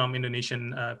statement from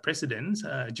Indonesian President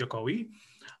Jokowi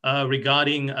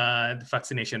regarding the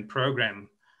vaccination program.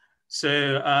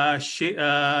 So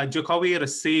Jokowi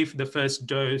received the first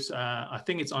dose, I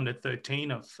think it's on the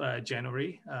 13th of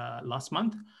January last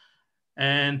month.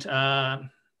 And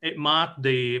it marked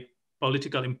the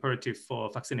political imperative for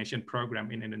vaccination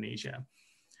program in Indonesia.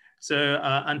 So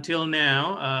until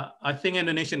now, I think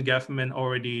Indonesian government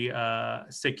already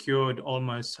secured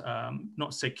almost,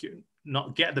 not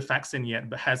get the vaccine yet,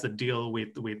 but has a deal with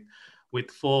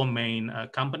 4 main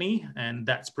companies, and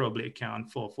that's probably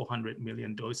account for 400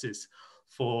 million doses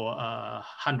for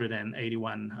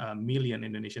 181 million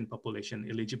Indonesian population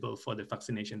eligible for the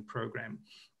vaccination program.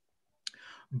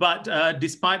 But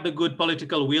despite the good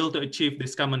political will to achieve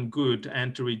this common good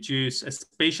and to reduce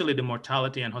especially the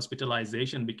mortality and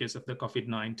hospitalization because of the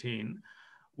COVID-19,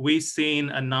 we've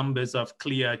seen a numbers of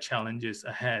clear challenges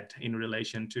ahead in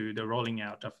relation to the rolling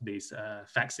out of this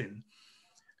vaccine.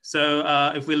 So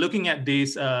if we're looking at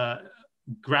this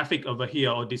graphic over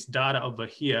here, or this data over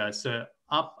here, so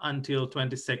up until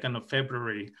 22nd of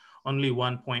February, only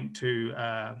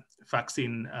 1.2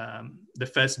 vaccine, the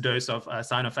first dose of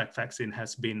Sinovac vaccine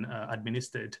has been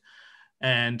administered,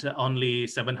 and only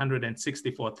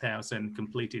 764,000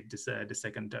 completed the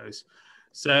second dose.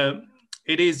 So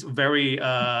it is very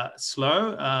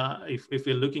slow if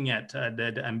we're looking at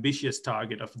the ambitious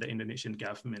target of the Indonesian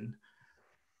government.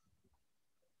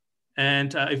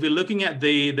 And if we're looking at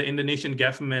the Indonesian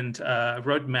government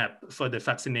roadmap for the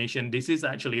vaccination, this is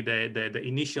actually the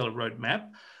initial roadmap.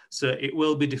 So it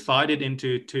will be divided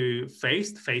into two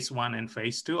phases, phase 1 and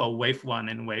phase 2, or wave 1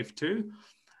 and wave 2.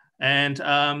 And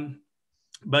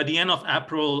by the end of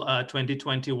April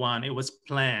 2021, it was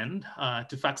planned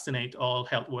to vaccinate all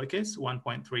health workers,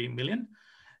 1.3 million,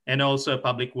 and also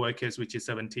public workers, which is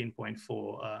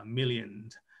 17.4 million.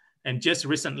 And just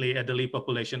recently, the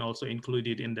population also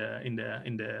included in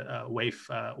the wave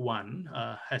 1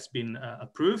 has been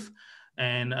approved,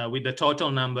 and with the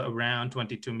total number around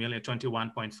 22 million,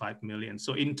 21.5 million.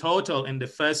 So in total, in the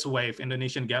first wave,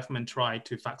 Indonesian government tried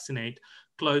to vaccinate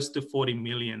close to 40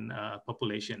 million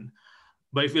population.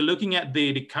 But if you're looking at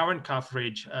the current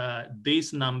coverage,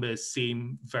 these numbers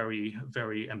seem very,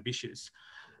 very ambitious.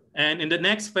 And in the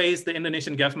next phase, the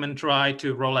Indonesian government tried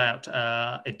to roll out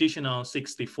additional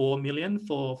 64 million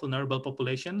for vulnerable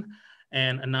population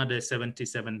and another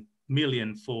 77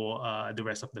 million for the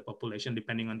rest of the population,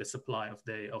 depending on the supply of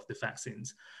the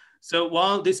vaccines. So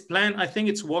while this plan, I think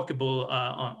it's workable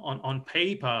on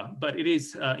paper, but it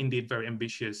is indeed very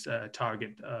ambitious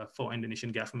target for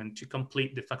Indonesian government to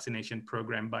complete the vaccination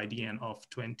program by the end of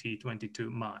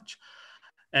 2022 March.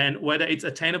 And whether it's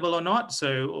attainable or not,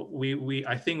 so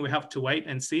I think we have to wait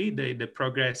and see the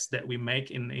progress that we make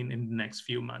in the next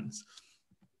few months.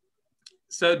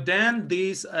 So then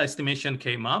this estimation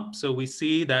came up. So we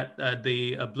see that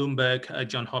the Bloomberg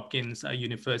Johns Hopkins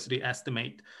University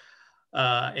estimate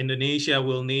Indonesia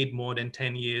will need more than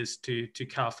 10 years to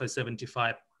cover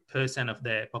 75% of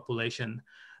their population.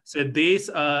 So this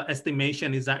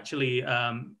estimation is actually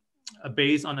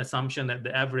based on assumption that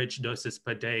the average doses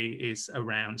per day is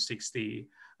around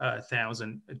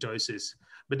 60,000 doses.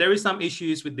 But there is some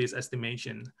issues with this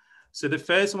estimation. So the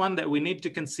first one that we need to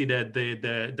consider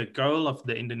the goal of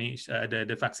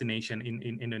the vaccination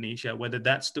in Indonesia, whether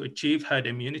that's to achieve herd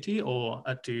immunity or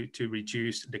to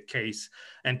reduce the case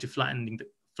and to flattening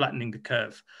the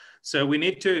curve. So we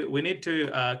need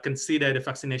to consider the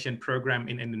vaccination program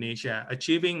in Indonesia.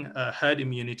 Achieving herd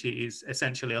immunity is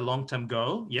essentially a long-term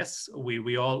goal. Yes,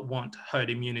 we all want herd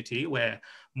immunity where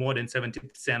more than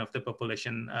 70% of the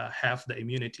population have the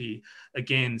immunity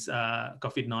against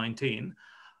COVID-19.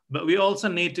 But we also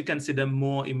need to consider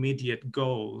more immediate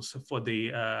goals for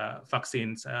the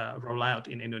vaccines rollout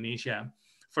in Indonesia.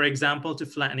 For example, to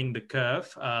flattening the curve,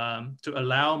 to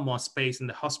allow more space in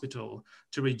the hospital,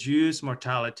 to reduce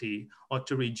mortality, or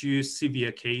to reduce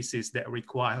severe cases that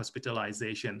require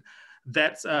hospitalization.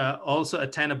 That's also an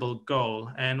attainable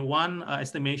goal. And one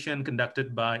estimation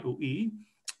conducted by UI,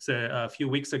 so a few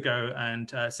weeks ago,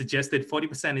 and suggested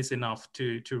 40% is enough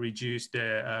to reduce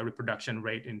the reproduction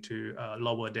rate into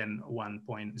lower than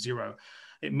 1.0.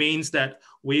 It means that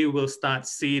we will start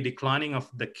see declining of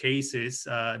the cases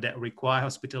that require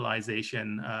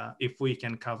hospitalization if we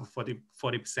can cover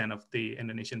 40% of the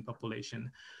Indonesian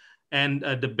population. And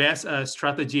the best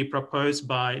strategy proposed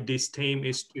by this team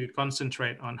is to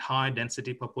concentrate on high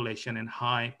density population and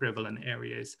high prevalent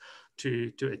areas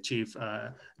to achieve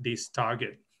this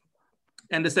target.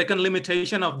 And the second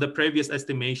limitation of the previous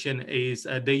estimation is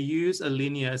they use a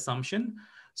linear assumption.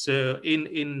 So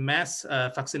in mass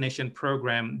vaccination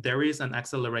program, there is an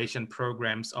acceleration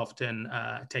programs often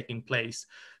taking place.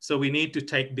 So we need to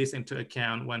take this into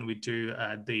account when we do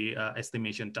the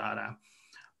estimation data.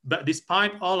 But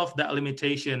despite all of that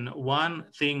limitation, one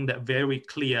thing that very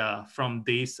clear from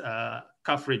this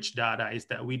coverage data is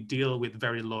that we deal with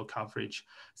very low coverage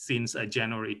since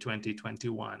January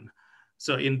 2021.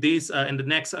 So in the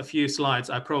next few slides,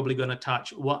 I'm probably going to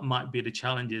touch what might be the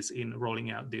challenges in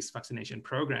rolling out this vaccination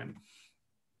program.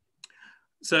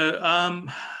 So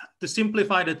to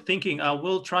simplify the thinking, I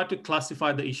will try to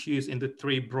classify the issues into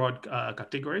three broad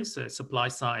categories: supply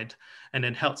side, and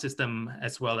then health system,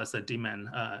 as well as the demand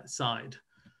side.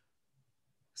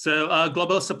 So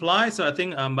global supply. So I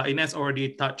think Ines already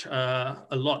touched a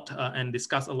lot and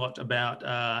discussed a lot about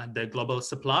the global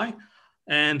supply.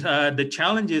 And the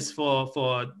challenges for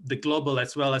the global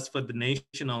as well as for the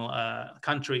national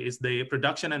country is the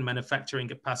production and manufacturing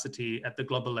capacity at the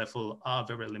global level are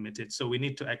very limited. So we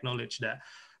need to acknowledge that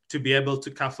to be able to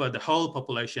cover the whole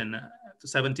population,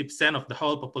 70% of the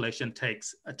whole population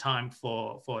takes a time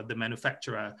for the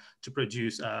manufacturer to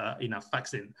produce enough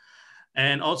vaccine.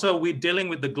 And also we're dealing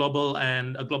with the global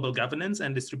and global governance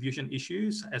and distribution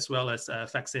issues, as well as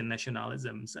vaccine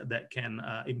nationalisms that can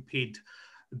impede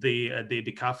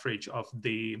the coverage of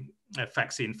the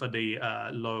vaccine for the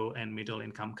low and middle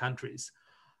income countries.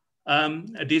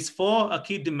 These four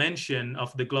key dimensions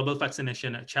of the global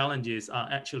vaccination challenges are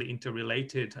actually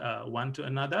interrelated one to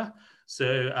another.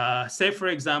 So say, for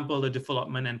example, the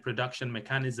development and production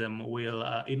mechanism will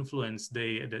influence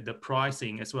the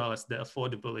pricing as well as the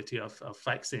affordability of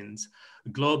vaccines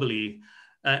globally.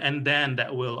 And then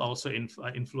that will also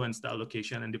influence the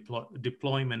allocation and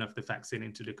deployment of the vaccine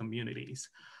into the communities.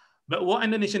 But what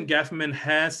Indonesian government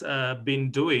has been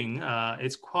doing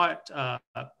is quite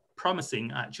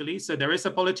promising, actually. So there is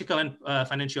a political and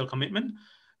financial commitment.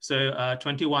 So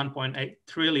 21.8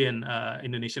 trillion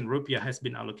Indonesian rupiah has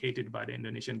been allocated by the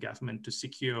Indonesian government to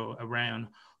secure around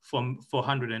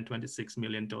 426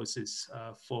 million doses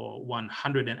for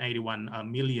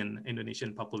 181 million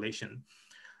Indonesian population.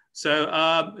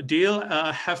 So deal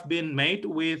have been made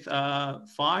with 5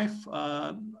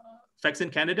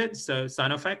 vaccine candidates. So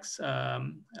Sinovac,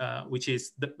 which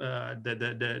is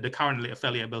the currently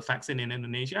available vaccine in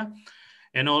Indonesia,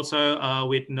 and also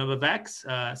with Novavax,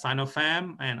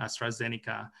 Sinopharm, and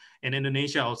AstraZeneca. And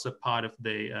Indonesia also part of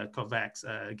the COVAX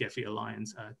Gavi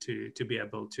Alliance to be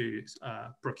able to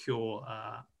procure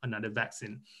another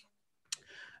vaccine.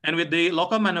 And with the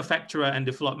local manufacturer and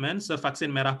development, so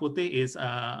vaccine Merah Putih is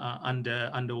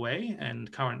underway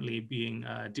and currently being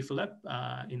developed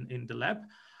in the lab.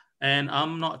 And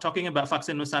I'm not talking about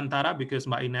vaccine Nusantara because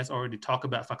Mbak Ines already talked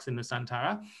about vaccine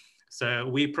Nusantara. So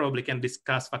we probably can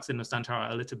discuss vaccine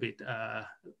Nusantara a little bit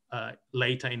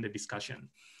later in the discussion.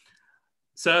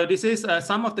 So this is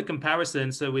some of the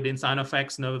comparisons within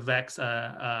Sinovac, Novavax,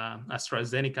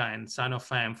 AstraZeneca, and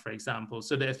Sinopharm, for example.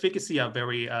 So the efficacy are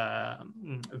very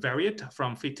varied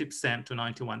from 50% to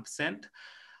 91%.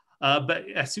 But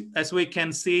as we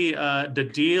can see, the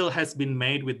deal has been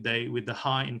made with the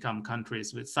high-income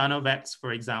countries. With Sinovac,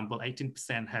 for example,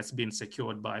 18% has been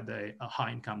secured by the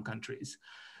high-income countries.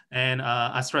 And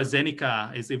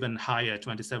AstraZeneca is even higher,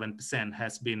 27%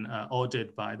 has been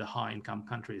ordered by the high-income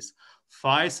countries.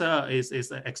 Pfizer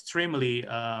is extremely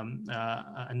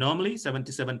anomaly,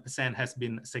 77% has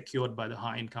been secured by the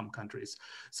high-income countries.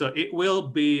 So it will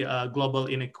be global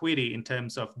inequity in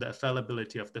terms of the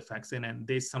availability of the vaccine, and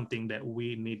this is something that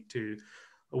we need to,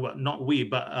 well, not we,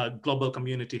 but global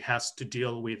community has to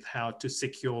deal with how to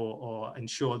secure or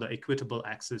ensure the equitable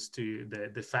access to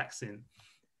the vaccine.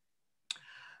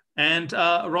 And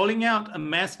rolling out a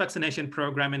mass vaccination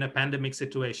program in a pandemic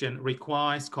situation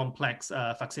requires complex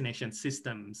vaccination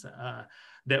systems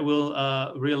that will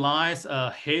rely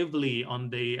heavily on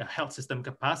the health system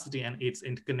capacity and its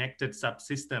interconnected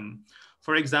subsystem.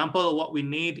 For example, what we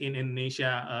need in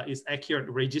Indonesia is accurate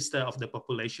register of the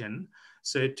population.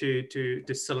 So to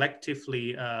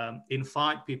selectively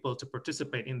invite people to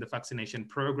participate in the vaccination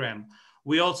program.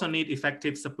 We also need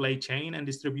effective supply chain and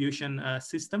distribution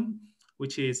system,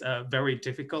 which is very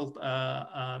difficult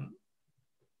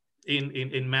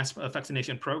in mass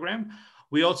vaccination program.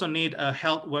 We also need a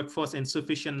health workforce in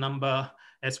sufficient number,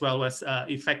 as well as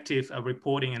effective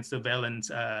reporting and surveillance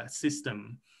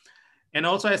system. And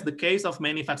also, as the case of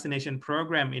many vaccination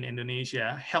program in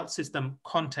Indonesia, health system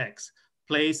context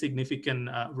plays significant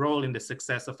role in the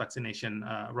success of vaccination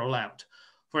rollout.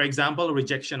 For example,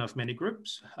 rejection of many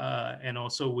groups, and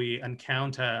also we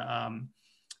encounter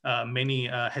many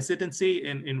hesitancy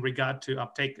in regard to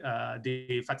uptake,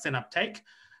 the vaccine uptake.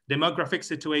 Demographic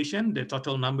situation, the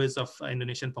total numbers of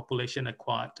Indonesian population are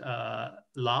quite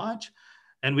large.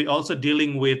 And we're also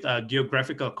dealing with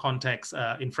geographical context,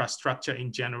 infrastructure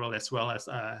in general, as well as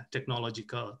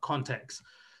technological context.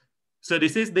 So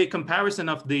this is the comparison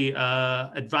of the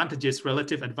advantages,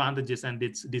 relative advantages, and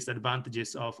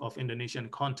disadvantages of Indonesian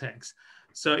context.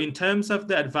 So in terms of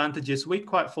the advantages, we're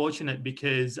quite fortunate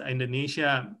because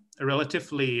Indonesia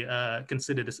relatively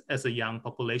considered as a young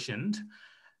population.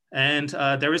 And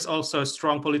there is also a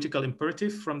strong political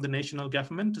imperative from the national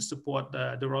government to support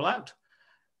the rollout.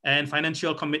 And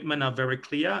financial commitment are very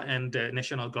clear, and the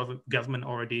national government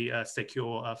already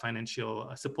secure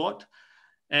financial support.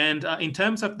 And in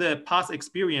terms of the past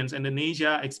experience,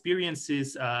 Indonesia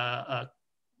experiences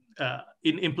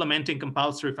in implementing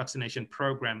compulsory vaccination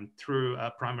program through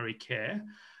primary care.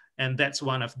 And that's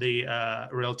one of the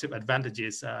relative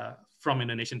advantages from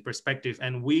Indonesian perspective.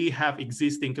 And we have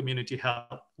existing community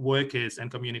health workers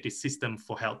and community system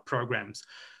for health programs.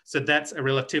 So that's a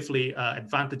relatively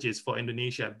advantages for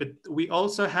Indonesia. But we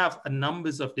also have a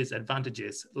numbers of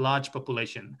disadvantages, large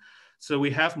population. So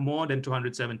we have more than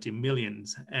 270 million.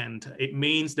 And it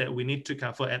means that we need to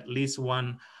cover at least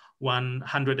 1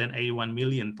 181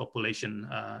 million population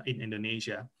in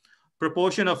Indonesia.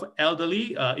 Proportion of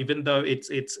elderly, even though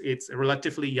it's a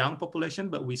relatively young population,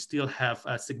 but we still have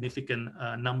significant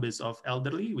numbers of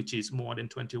elderly, which is more than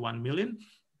 21 million.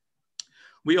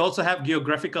 We also have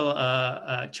geographical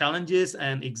challenges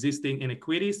and existing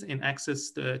inequities in access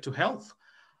to health.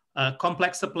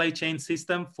 Complex supply chain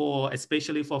system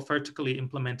especially for vertically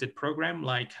implemented program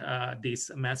like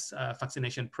this mass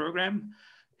vaccination program,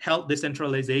 health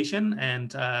decentralization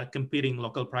and competing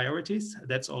local priorities.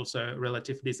 That's also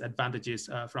relative disadvantages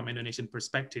from Indonesian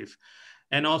perspective.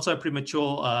 And also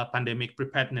premature pandemic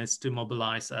preparedness to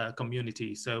mobilize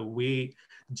community. So we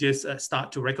just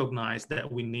start to recognize that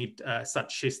we need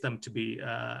such system to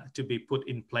be put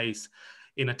in place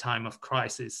in a time of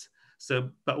crisis.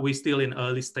 So, but we're still in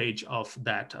early stage of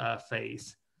that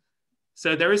phase.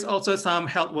 So there is also some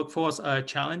health workforce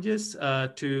challenges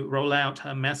to roll out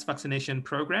a mass vaccination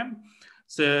program.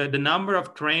 So the number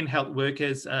of trained health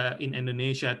workers in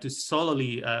Indonesia to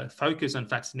solely focus on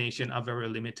vaccination are very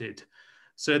limited.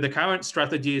 So the current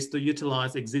strategy is to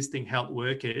utilize existing health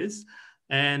workers,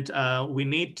 and we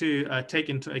need to take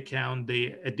into account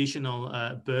the additional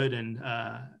burden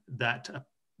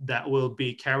that will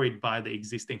be carried by the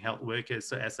existing health workers,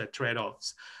 so as a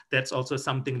trade-offs. That's also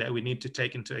something that we need to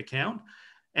take into account.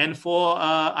 And for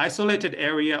isolated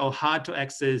area or hard to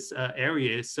access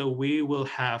areas, so we will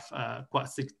have quite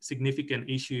significant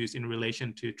issues in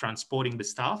relation to transporting the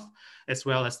staff, as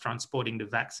well as transporting the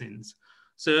vaccines.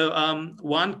 So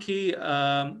one key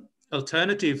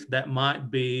alternative that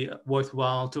might be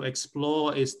worthwhile to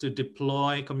explore is to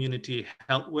deploy community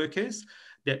health workers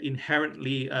that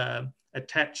inherently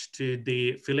attached to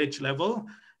the village level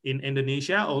in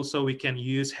Indonesia. Also, we can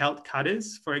use health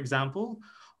cadres, for example,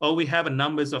 or we have a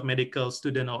numbers of medical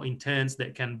students or interns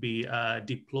that can be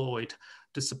deployed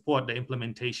to support the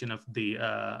implementation of the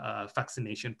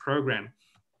vaccination program.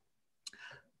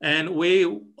 And we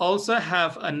also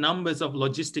have a numbers of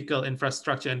logistical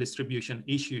infrastructure and distribution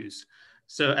issues.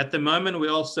 So at the moment, we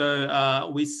also,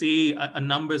 we see a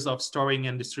numbers of storing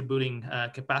and distributing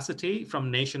capacity from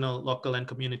national, local, and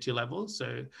community levels.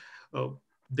 So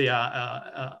they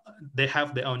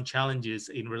have their own challenges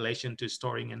in relation to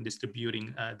storing and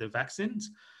distributing the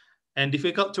vaccines. And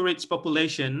difficult to reach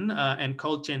population and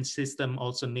cold chain system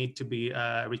also need to be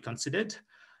reconsidered.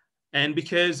 And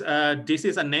because this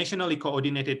is a nationally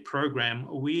coordinated program,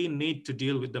 we need to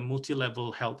deal with the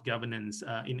multi-level health governance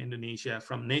in Indonesia,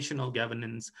 from national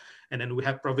governance, and then we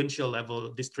have provincial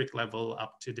level, district level,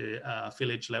 up to the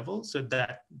village level. So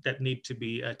that need to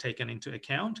be taken into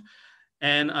account.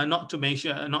 And not to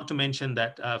mention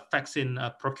that vaccine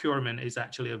procurement is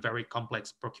actually a very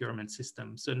complex procurement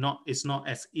system. So it's not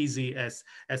as easy as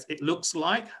it looks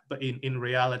like, but in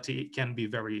reality, it can be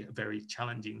very, very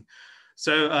challenging.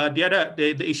 So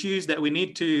the issues that we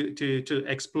need to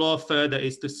explore further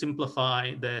is to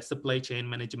simplify the supply chain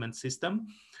management system.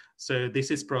 So this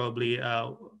is probably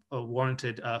a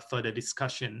warranted further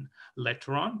discussion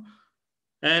later on.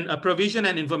 And a provision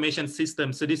and information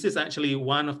system. So this is actually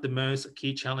one of the most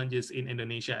key challenges in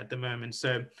Indonesia at the moment.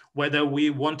 So whether we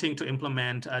wanting to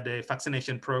implement the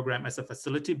vaccination program as a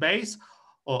facility base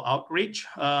or outreach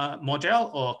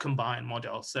model or combined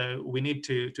model. So we need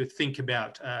to think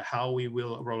about how we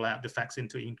will roll out the vaccine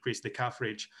to increase the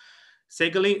coverage.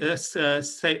 Scheduling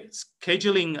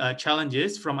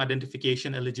challenges from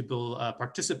identification eligible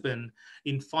participant,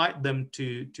 invite them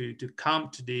to come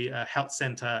to the health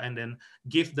center and then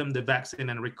give them the vaccine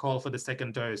and recall for the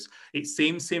second dose. It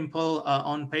seems simple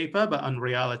on paper, but on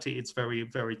reality, it's very,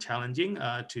 very challenging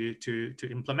to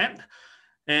implement.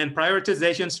 And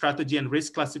prioritization strategy and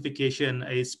risk classification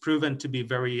is proven to be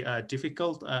very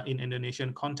difficult in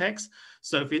Indonesian context.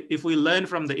 So if we learn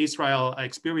from the Israel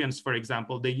experience, for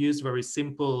example, they use very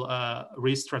simple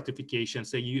risk stratification.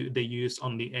 So they use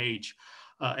only age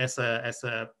as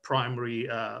a primary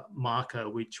marker,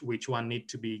 which one need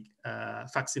to be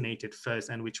vaccinated first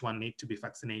and which one need to be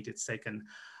vaccinated second.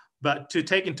 But to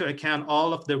take into account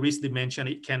all of the risk dimension,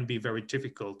 it can be very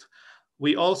difficult.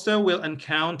 We also will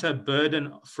encounter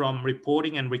burden from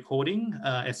reporting and recording,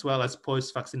 as well as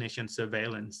post-vaccination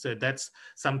surveillance. So that's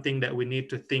something that we need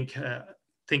to think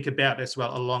about as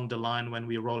well along the line when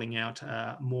we're rolling out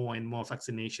more and more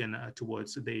vaccination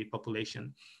towards the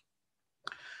population.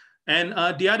 And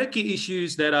the other key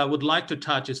issues that I would like to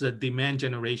touch is the demand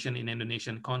generation in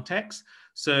Indonesian context.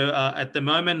 So at the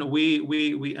moment,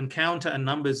 we encounter a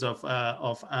numbers of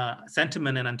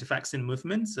sentiment and anti-vaccine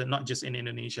movements, not just in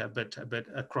Indonesia, but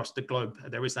across the globe.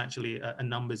 There is actually a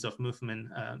numbers of movement,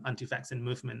 anti-vaccine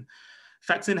movement.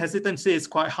 Vaccine hesitancy is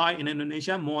quite high in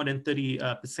Indonesia. More than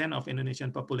 30% of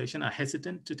Indonesian population are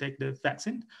hesitant to take the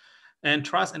vaccine. And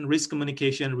trust and risk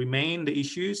communication remain the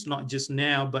issues, not just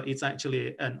now, but it's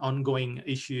actually an ongoing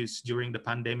issues during the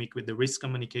pandemic with the risk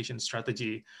communication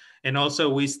strategy. And also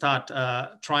we start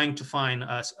trying to find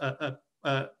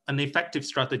an effective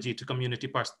strategy to community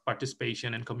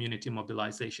participation and community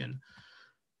mobilization.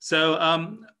 So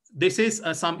this is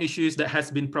some issues that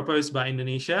has been proposed by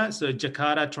Indonesia. So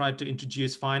Jakarta tried to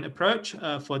introduce fine approach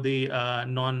for the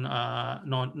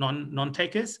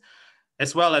non-takers,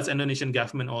 as well as Indonesian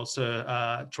government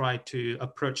also tried to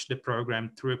approach the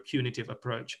program through a punitive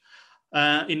approach.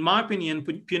 In my opinion,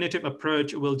 punitive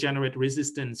approach will generate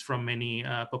resistance from many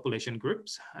population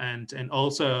groups, and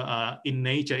also in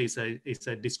nature is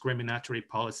a discriminatory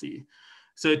policy.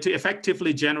 So to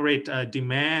effectively generate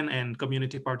demand and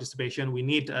community participation, we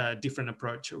need a different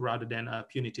approach rather than a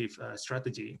punitive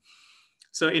strategy.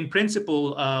 So in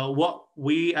principle, what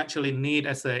we actually need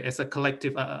as a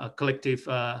collective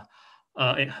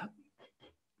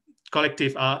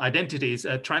identity is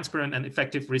transparent and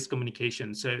effective risk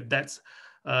communication. So that's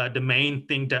the main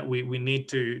thing that we need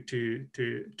to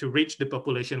reach the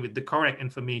population with the correct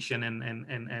information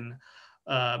and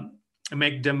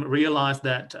make them realize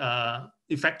that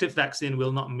effective vaccine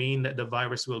will not mean that the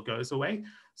virus will go away.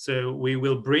 So we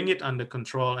will bring it under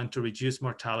control and to reduce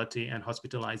mortality and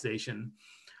hospitalization.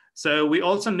 So we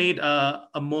also need a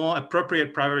more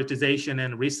appropriate prioritization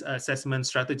and risk assessment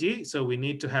strategy. So we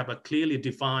need to have a clearly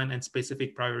defined and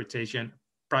specific prioritization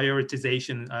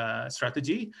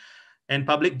strategy. And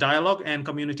public dialogue and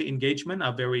community engagement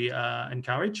are very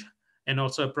encouraged. And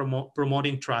also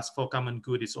promoting trust for common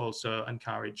good is also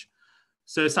encouraged.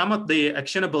 So some of the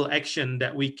actionable action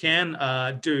that we can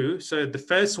do. So the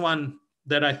first one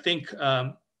that I think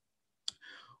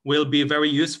will be very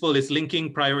useful is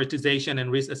linking prioritization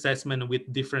and risk assessment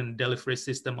with different delivery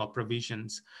system or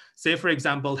provisions. Say, for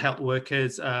example, health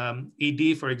workers,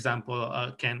 ED, for example,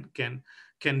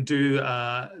 can do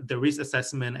the risk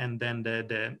assessment, and then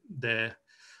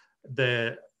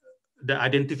the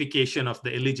identification of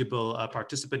the eligible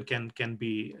participant can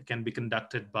be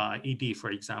conducted by ED, for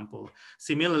example.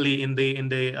 Similarly, in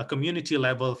the community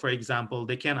level, for example,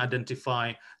 they can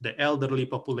identify the elderly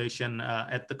population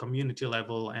at the community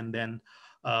level, and then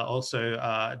also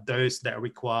those that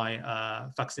require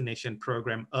vaccination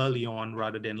program early on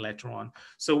rather than later on.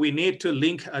 So we need to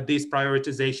link this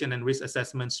prioritization and risk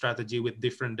assessment strategy with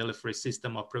different delivery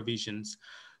system or provisions.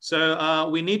 So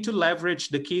we need to leverage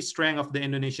the key strength of the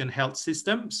Indonesian health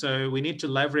system. So we need to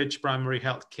leverage primary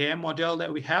health care model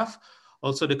that we have,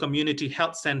 also the community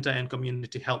health center and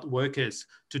community health workers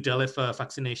to deliver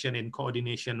vaccination in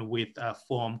coordination with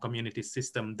form community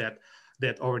system that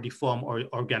already form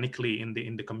organically in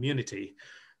the community.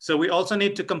 So we also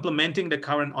need to complementing the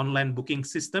current online booking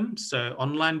system. So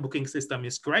online booking system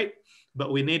is great,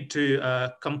 but we need to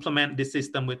complement this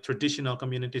system with traditional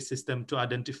community system to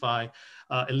identify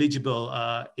eligible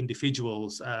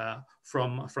individuals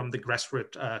from the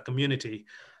grassroots community.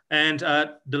 And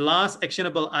the last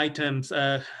actionable items,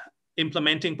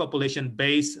 implementing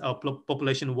population-based or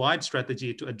population-wide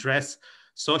strategy to address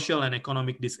social and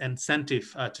economic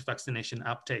disincentive to vaccination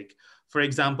uptake. For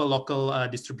example, local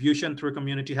distribution through a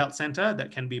community health center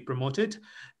that can be promoted.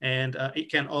 And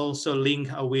it can also link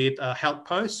with health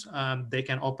posts. They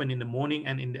can open in the morning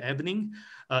and in the evening,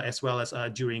 as well as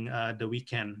during the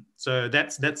weekend. So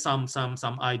that's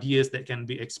some ideas that can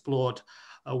be explored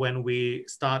when we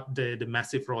start the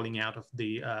massive rolling out of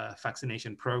the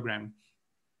vaccination program.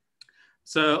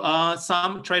 So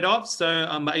some trade-offs. So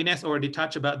Ines already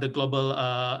touched about the global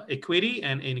equity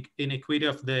and inequity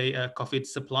of the COVID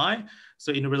supply.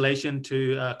 So in relation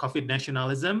to COVID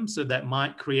nationalism, so that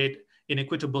might create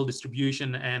inequitable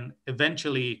distribution and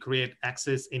eventually create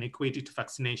access inequity to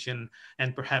vaccination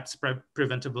and perhaps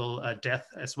preventable death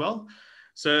as well.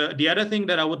 So the other thing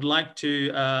that I would like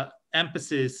to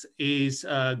emphasize is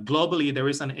globally, there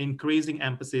is an increasing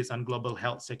emphasis on global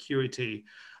health security.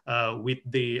 With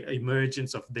the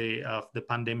emergence of the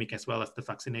pandemic as well as the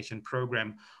vaccination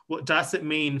program. What does it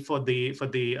mean for the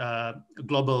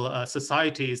global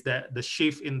society is that the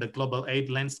shift in the global aid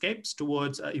landscapes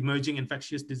towards emerging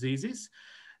infectious diseases,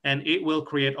 and it will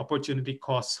create opportunity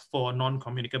costs for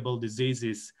non-communicable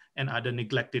diseases and other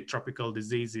neglected tropical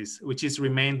diseases, which is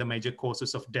remain the major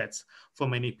causes of deaths for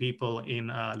many people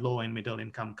in low and middle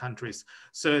income countries.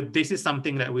 So this is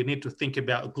something that we need to think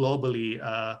about globally,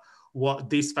 what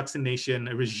this vaccination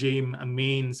regime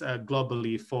means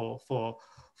globally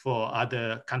for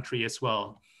other countries as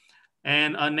well.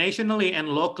 And nationally and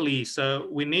locally, so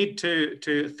we need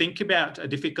to think about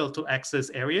difficult to access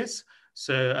areas.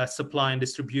 So supply and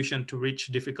distribution to reach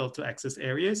difficult to access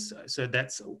areas. So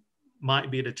that's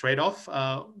might be the trade-off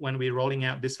when we're rolling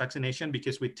out this vaccination,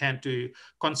 because we tend to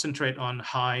concentrate on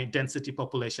high density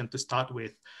population to start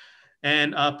with.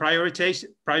 And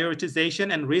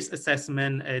prioritization and risk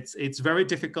assessment, it's very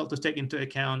difficult to take into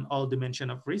account all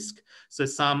dimension of risk. So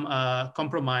some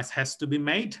compromise has to be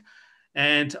made.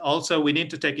 And also we need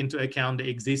to take into account the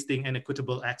existing and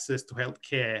equitable access to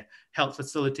healthcare, health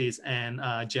facilities, and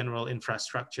general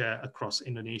infrastructure across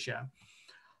Indonesia.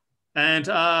 And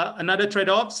another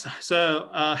trade-offs, so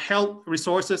health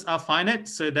resources are finite,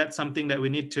 so that's something that we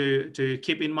need to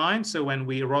keep in mind. So when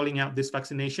we're rolling out this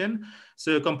vaccination,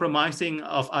 so compromising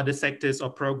of other sectors or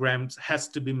programs has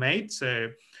to be made. So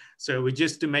we're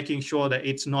just making sure that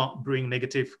it's not bring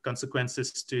negative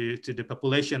consequences to the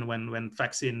population when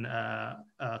vaccine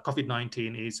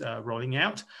COVID-19 is rolling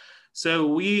out. So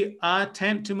we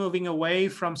tend to moving away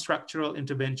from structural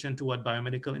intervention toward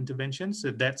biomedical intervention.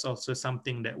 So that's also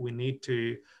something that we need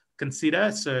to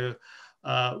consider. So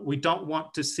we don't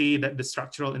want to see that the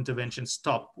structural intervention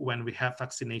stop when we have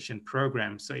vaccination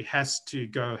programs. So it has to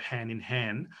go hand in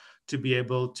hand to be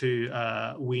able to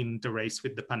win the race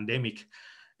with the pandemic.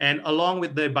 And along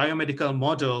with the biomedical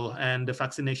model and the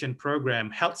vaccination program,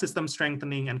 health system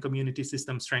strengthening and community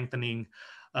system strengthening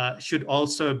should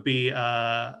also be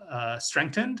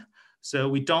strengthened. So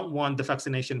we don't want the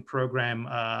vaccination program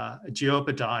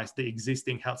jeopardize the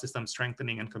existing health system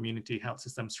strengthening and community health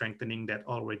system strengthening that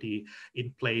already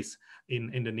in place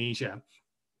in Indonesia.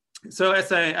 So as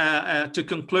to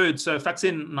conclude, so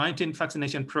vaccine-19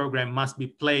 vaccination program must be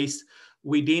placed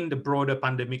within the broader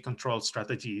pandemic control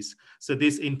strategies. So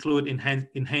this include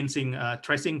enhancing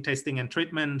tracing, testing, and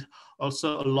treatment,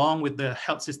 also along with the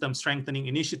health system strengthening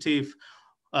initiative,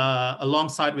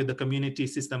 alongside with the community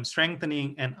system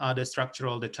strengthening and other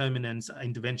structural determinants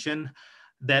intervention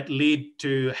that lead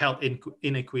to health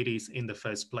inequities in the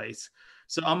first place.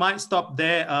 So I might stop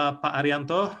there, Pak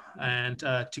Arianto, and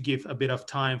to give a bit of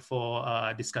time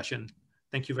for discussion.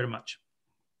 Thank you very much.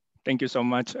 Thank you so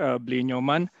much, I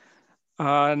Nyoman.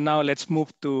 Now let's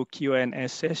move to Q&A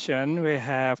session. We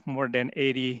have more than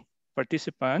 80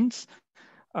 participants.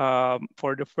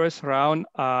 For the first round,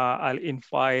 I'll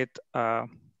invite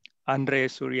Andre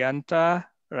Suryanta,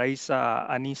 Raisa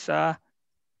Anissa,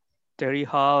 Terry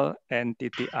Hall, and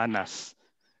Titi Anas.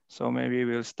 So maybe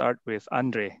we'll start with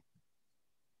Andre.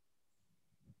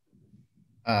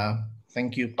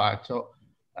 Thank you, Pak. So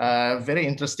very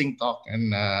interesting talk,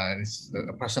 and it's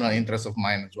a personal interest of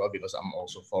mine as well, because I'm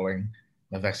also following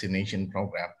the vaccination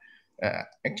program.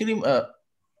 Actually,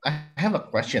 I have a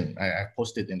question. I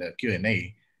posted in the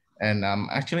Q&A, and I'm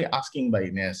actually asking by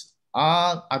Ines,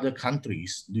 are other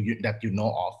countries that you know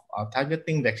of are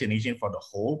targeting vaccination for the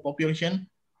whole population,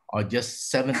 or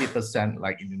just 70%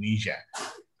 like Indonesia?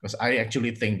 Because I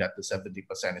actually think that the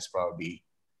 70% is probably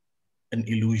an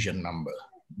illusion number.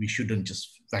 We shouldn't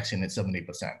just vaccinate 70%.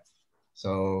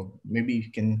 So maybe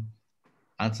you can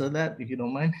answer that if you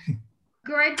don't mind.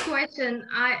 Great question.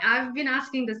 I've been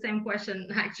asking the same question,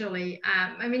 actually.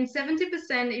 I mean,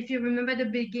 70%, if you remember the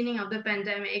beginning of the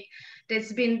pandemic,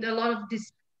 there's been a lot of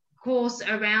discourse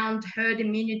around herd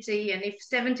immunity. And if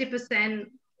 70%,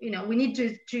 we need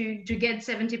to get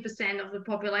 70% of the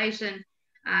population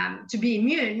to be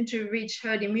immune to reach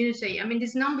herd immunity. I mean,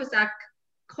 these numbers are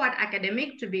quite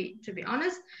academic, to be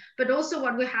honest, but also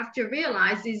what we have to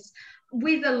realize is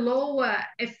with a lower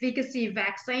efficacy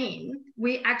vaccine,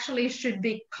 we actually should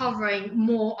be covering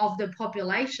more of the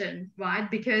population,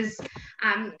 right? Because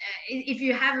if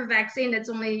you have a vaccine that's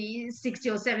only 60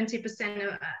 or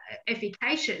 70%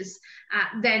 efficacious,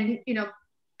 then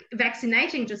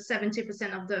vaccinating just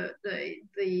 70% of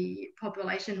the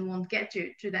population won't get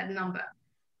to that number.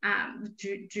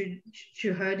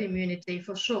 To herd immunity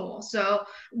for sure. So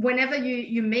whenever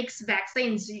you mix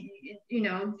vaccines,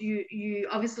 you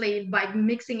obviously by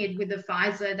mixing it with the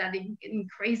Pfizer, that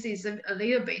increases a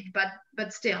little bit,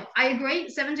 but still, I agree.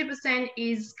 70%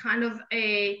 is kind of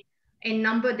a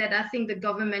number that I think the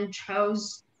government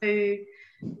chose to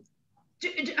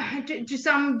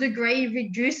some degree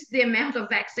reduce the amount of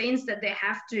vaccines that they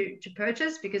have to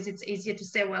purchase, because it's easier to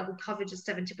say, well, we'll cover just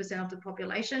 70% of the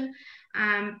population.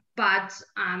 But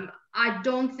I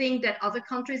don't think that other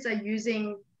countries are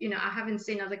using, I haven't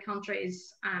seen other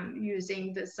countries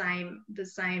using the same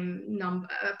number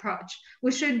approach.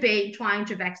 We should be trying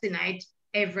to vaccinate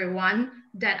everyone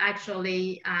that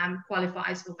actually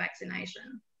qualifies for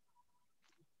vaccination.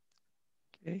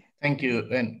 Okay. Thank you.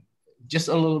 And just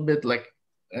a little bit like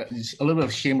just a little bit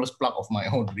of shameless plug of my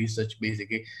own research.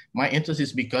 Basically, my interest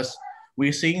is because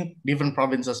we're seeing different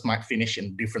provinces might finish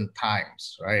in different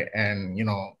times, right? And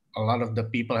a lot of the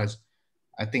people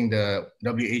I think the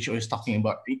WHO is talking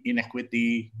about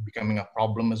inequity becoming a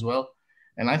problem as well.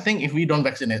 And I think if we don't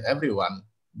vaccinate everyone,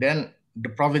 then the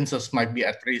provinces might be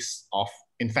at risk of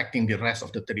infecting the rest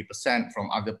of the 30% from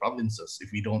other provinces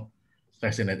if we don't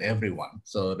vaccinate everyone.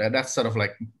 So that's sort of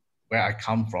like where I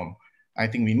come from. I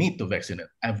think we need to vaccinate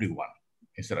everyone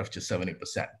instead of just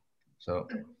 70%. So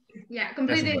yeah,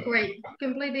 completely agree.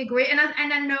 Completely agree. And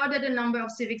I know that a number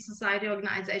of civic society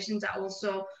organizations are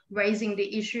also raising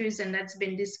the issues, and that's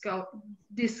been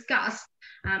discussed,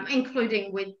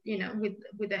 including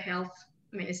with the health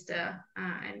minister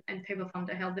and people from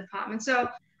the health department. So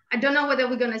I don't know whether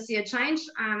we're going to see a change.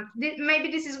 Maybe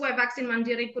this is where Vaccine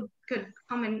Mandiri could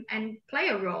come and play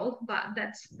a role, but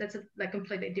that's a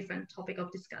completely different topic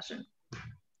of discussion.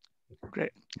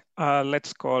 Great.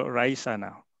 Let's call Raisa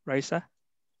now. Raisa?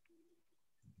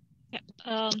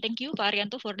 Thank you, Pak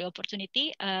Arianto, for the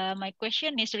opportunity. My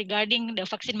question is regarding the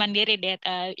vaccine mandiri that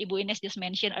Ibu Ines just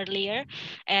mentioned earlier.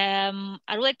 I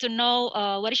would like to know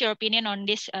what is your opinion on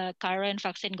this current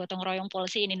vaccine gotong royong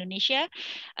policy in Indonesia?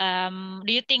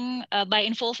 Do you think by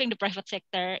involving the private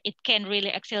sector, it can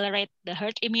really accelerate the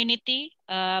herd immunity?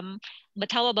 But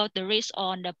how about the risk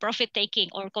on the profit taking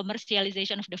or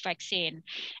commercialization of the vaccine?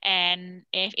 And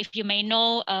if you may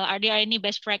know, are there any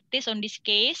best practice on this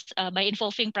case by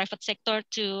involving private sector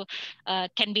to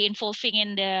can be involving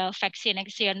in the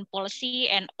vaccination policy,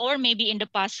 and or maybe in the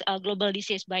past global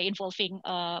disease by involving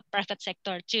private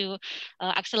sector to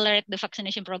accelerate the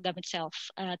vaccination program itself?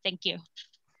 Thank you.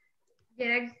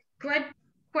 Yeah, great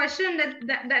question.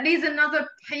 That is another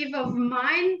peeve of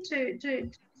mine to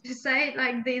say,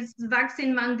 like, this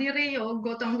vaccine mandiri or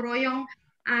gotong royong.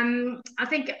 I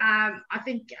think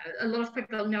a lot of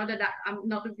people know that I'm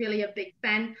not really a big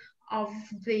fan of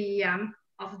the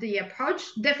approach.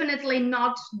 Definitely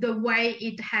not the way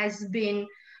it has been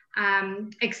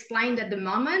explained at the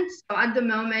moment. So at the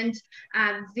moment,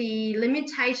 the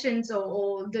limitations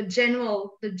or the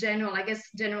general, I guess,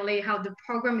 generally how the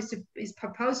program is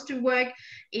proposed to work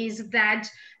is that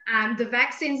the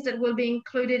vaccines that will be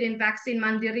included in Vaccine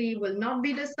Mandiri will not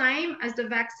be the same as the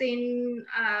vaccine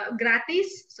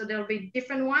gratis. So there'll be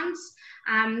different ones.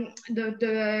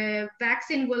 The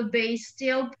vaccine will be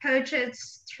still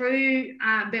purchased through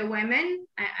BUMN,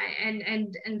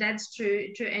 and that's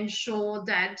to ensure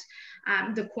that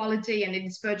the quality and it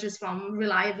is purchased from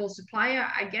reliable supplier,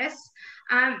 I guess.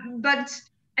 But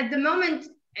at the moment,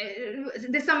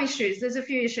 there's some issues. There's a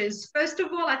few issues. First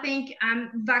of all, I think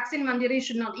Vaccine Mandiri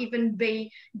should not even be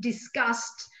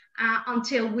discussed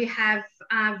until we have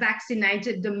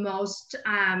vaccinated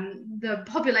the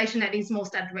population that is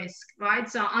most at risk, right?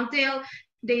 So until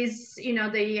these,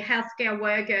 the healthcare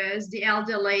workers, the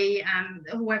elderly,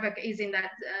 whoever is in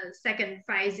that second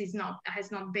phase has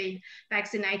not been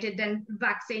vaccinated, then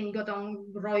vaccine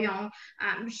gotong royong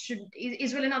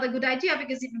is really not a good idea,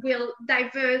 because it will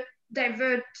divert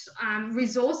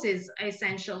resources,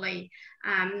 essentially.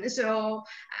 So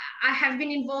I have been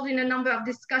involved in a number of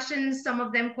discussions, some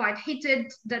of them quite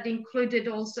heated, that included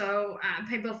also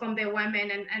people from the women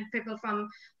and people from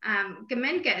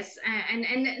Kemenkes,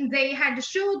 and they had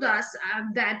assured us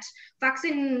that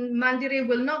Vaccine Mandiri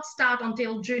will not start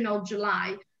until June or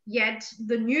July. Yet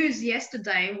the news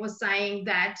yesterday was saying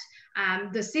that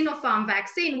the Sinopharm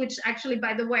vaccine, which actually,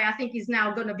 by the way, I think is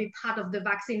now going to be part of the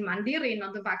Vaccine Mandiri,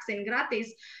 not the vaccine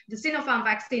gratis, the Sinopharm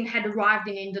vaccine had arrived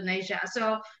in Indonesia.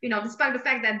 So, despite the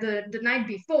fact that the night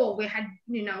before we had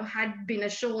been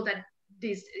assured that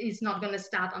this is not going to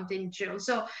start until June.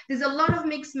 So there's a lot of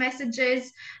mixed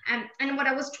messages. And what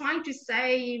I was trying to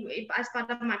say as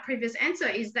part of my previous answer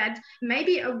is that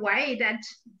maybe a way that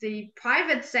the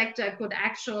private sector could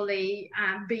actually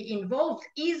be involved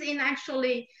is in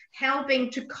actually helping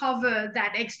to cover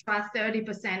that extra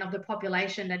 30% of the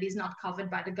population that is not covered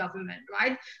by the government,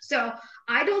 right? So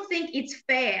I don't think it's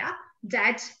fair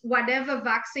that whatever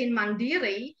Vaccine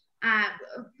Mandiri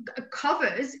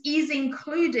covers is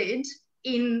included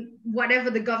in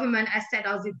whatever the government has set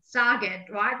as its target,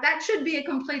 right? That should be a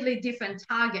completely different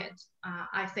target,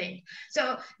 I think.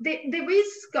 So there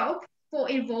is scope for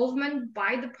involvement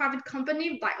by the private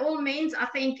company. By all means, I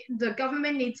think the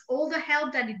government needs all the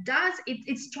help that it does.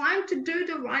 It's trying to do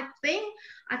the right thing.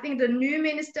 I think the new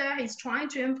minister is trying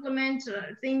to implement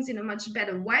things in a much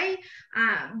better way.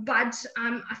 But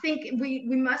I think we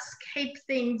must keep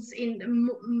things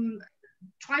in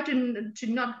try to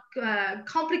not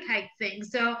complicate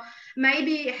things. So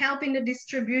maybe helping the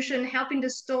distribution, helping the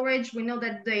storage. We know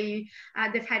that they've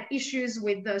had issues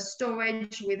with the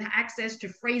storage, with access to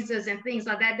freezers and things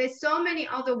like that. There's so many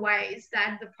other ways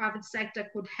that the private sector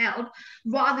could help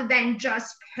rather than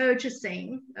just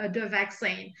purchasing the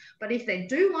vaccine. But if they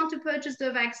do want to purchase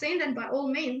the vaccine, then by all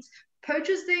means,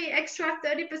 purchase the extra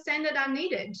 30% that are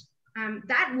needed.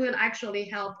 That will actually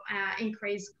help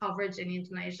increase coverage in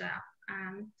Indonesia.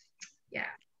 Yeah.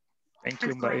 Thank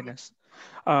you, Mbak Ines.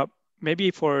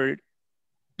 Maybe for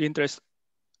the interest,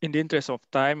 in the interest of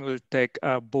time, we'll take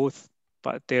both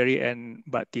Pak Terry and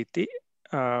Mbak Titi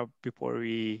before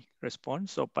we respond.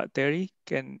 So Pak Terry,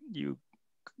 can you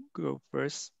go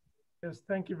first? Yes,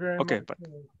 thank you very much.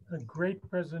 A great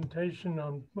presentation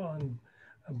on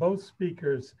both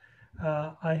speakers.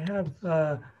 I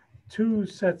have two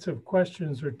sets of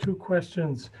questions, or two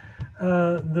questions.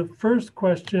 The first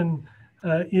question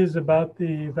is about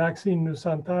the vaccine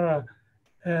Nusantara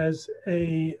as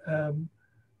a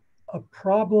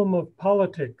problem of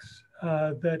politics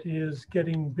that is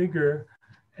getting bigger,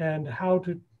 and how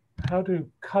to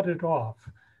cut it off.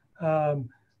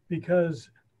 Because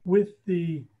with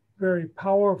the very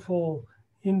powerful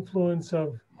influence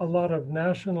of a lot of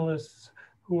nationalists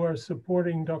who are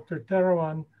supporting Dr.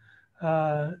 Terawan,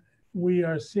 we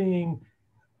are seeing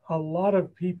a lot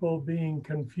of people being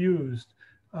confused,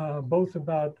 both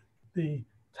about the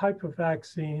type of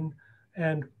vaccine,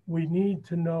 and we need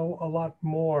to know a lot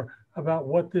more about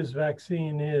what this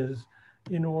vaccine is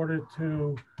in order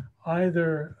to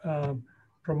either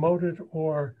promote it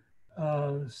or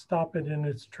stop it in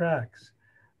its tracks.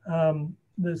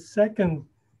 The second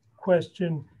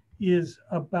question is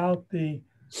about the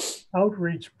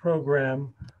outreach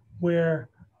program, where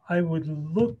I would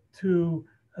look to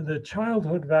the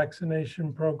childhood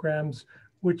vaccination programs,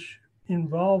 which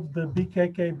involve the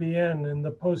BKKBN and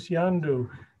the Posyandu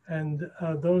and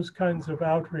those kinds of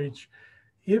outreach.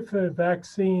 If a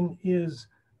vaccine is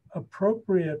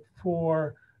appropriate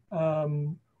for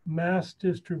mass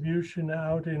distribution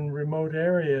out in remote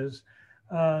areas,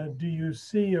 do you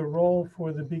see a role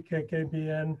for the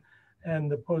BKKBN and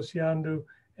the Posyandu,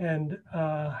 and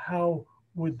how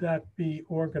would that be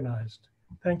organized?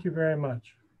 Thank you very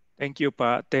much. Thank you,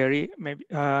 Pak Terry. Maybe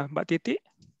Mbak Titi?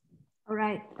 All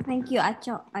right, thank you,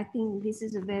 Acho. I think this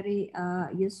is a very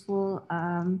useful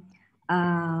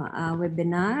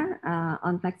webinar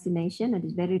on vaccination that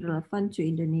is very relevant to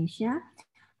Indonesia.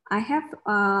 I have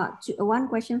one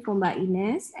question for Mbak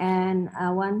Ines and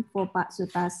one for Pak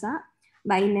Sutarsa.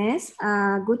 Mbak Ines,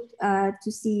 good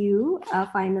to see you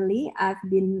finally. I've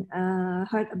been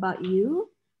heard about you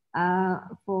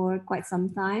for quite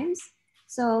some time.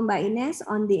 So Mbak Ines,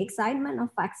 on the excitement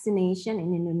of vaccination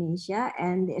in Indonesia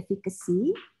and the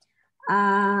efficacy,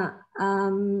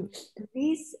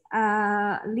 this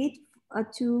lead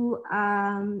to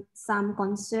some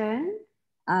concern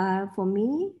for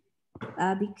me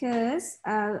because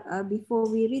before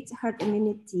we reach herd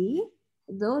immunity,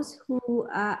 those who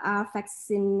are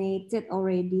vaccinated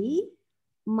already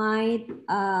might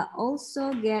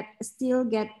also still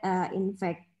get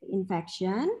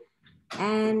infection.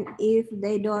 And if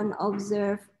they don't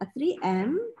observe a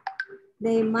 3M,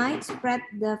 they might spread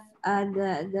the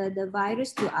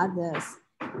virus to others.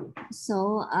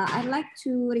 So I'd like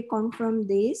to reconfirm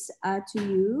this to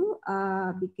you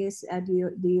because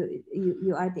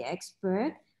you are the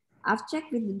expert. I've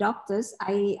checked with the doctors.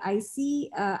 I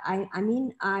see. I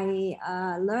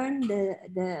learned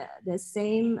the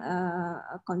same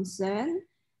concern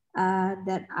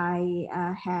that I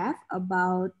have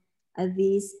about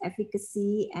this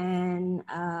efficacy and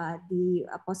the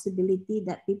possibility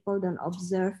that people don't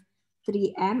observe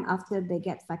 3M after they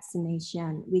get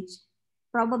vaccination, which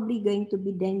probably going to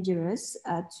be dangerous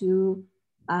to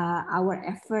our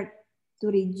effort to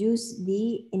reduce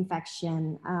the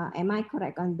infection. Am I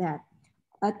correct on that?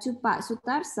 To Pak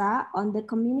Sutarsa, on the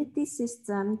community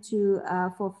system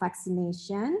for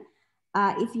vaccination,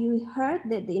 if you heard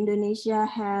that Indonesia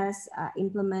has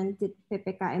implemented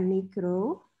PPKM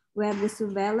Mikro, where the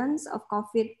surveillance of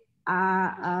COVID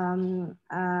are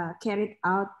carried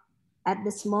out at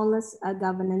the smallest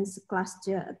governance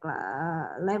cluster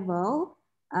level,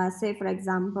 say for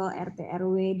example RT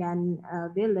RW dan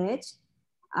village.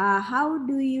 How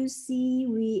do you see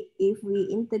if we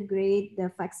integrate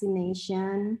the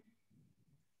vaccination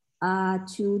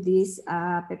to this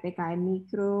PPKM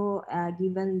Mikro,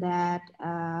 given that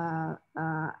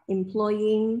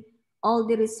employing all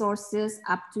the resources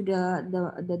up to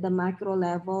the micro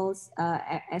levels,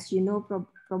 as you know,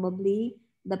 probably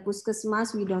the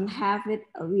puskesmas, we don't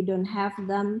have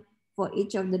them for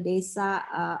each of the desa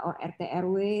or RT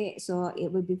RW. So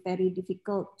it will be very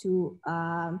difficult to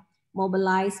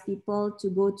mobilize people to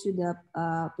go to the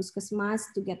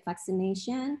puskesmas to get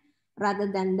vaccination.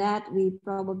 Rather than that, we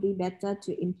probably better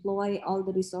to employ all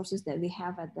the resources that we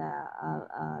have at the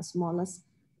smallest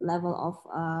level of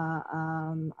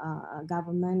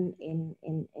government in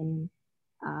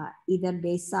either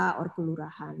desa or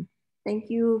kelurahan. Thank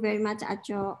you very much,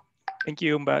 Aco. Thank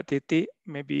you, Mbak Titi.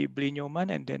 Maybe I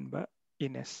Nyoman and then Mbak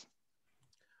Ines.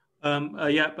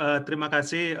 Terima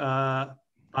kasih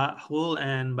Pak Hul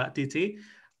and Mbak Titi.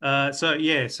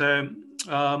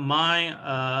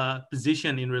 My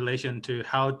position in relation to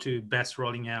how to best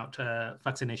rolling out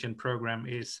vaccination program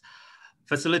is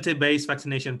facility-based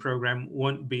vaccination program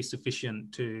won't be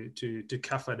sufficient to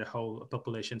cover the whole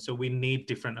population. So we need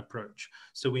different approach.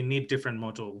 So we need different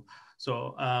model.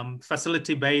 So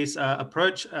facility-based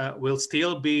approach will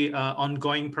still be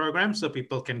ongoing program. So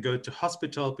people can go to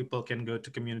hospital, people can go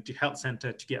to community health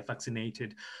center to get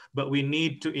vaccinated, but we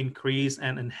need to increase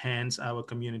and enhance our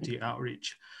community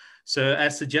outreach. So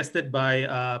as suggested by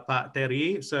Pak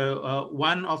Terry, so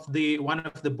one of the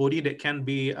body that can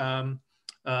be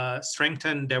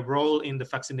strengthen their role in the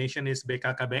vaccination is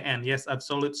BKKBN. Yes,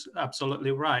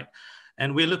 absolutely right.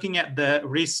 And we're looking at the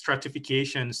risk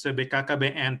stratification. So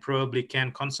BKKBN probably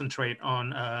can concentrate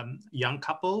on young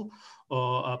couple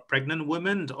or pregnant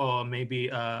women or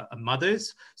maybe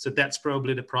mothers. So that's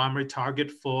probably the primary target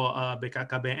for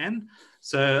BKKBN.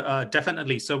 So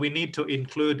definitely, so we need to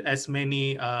include as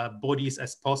many bodies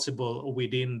as possible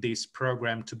within this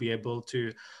program to be able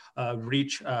to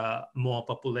reach more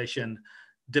population.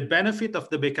 The benefit of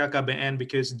the BKKBN,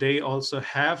 because they also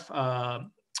have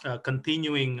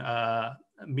continuing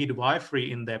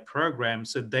midwifery in their program,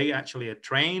 so they actually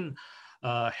train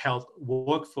health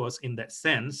workforce in that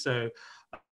sense. So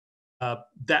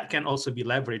that can also be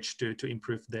leveraged to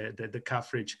improve the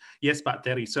coverage. Yes, Pak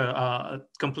Terry. So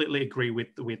completely agree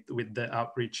with the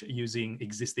outreach using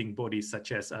existing bodies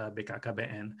such as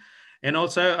BKKBN, and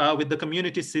also with the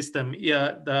community system.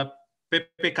 Yeah, the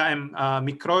PPKM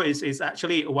Mikro is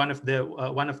actually one of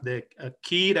the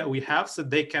key that we have, so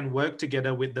they can work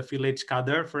together with the village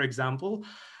cadre, for example,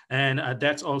 and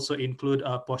that's also include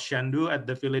posyandu at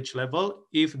the village level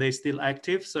if they still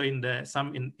active. So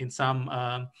in some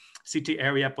city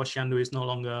area, posyandu is no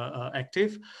longer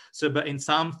active. So, but in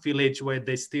some village where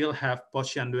they still have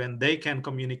posyandu and they can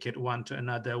communicate one to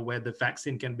another, where the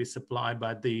vaccine can be supplied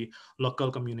by the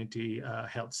local community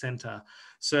health center.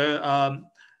 So.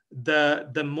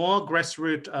 The more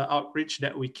grassroots outreach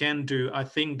that we can do, I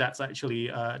think that's actually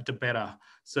the better.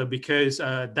 So because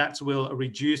that will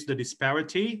reduce the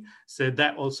disparity, so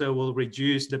that also will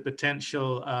reduce the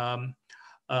potential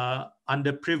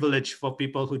underprivileged for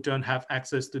people who don't have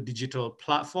access to digital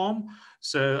platform.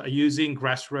 So using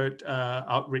grassroots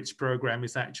outreach program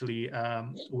is actually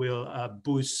will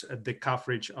boost the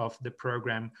coverage of the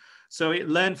program. So it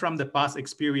learned from the past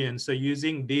experience. So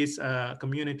using this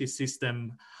community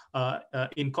system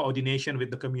in coordination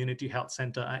with the community health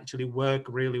center actually work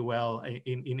really well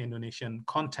in Indonesian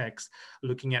context,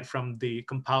 looking at from the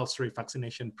compulsory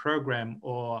vaccination program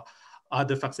or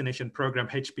other vaccination program,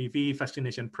 HPV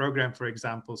vaccination program, for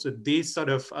example. So this sort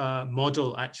of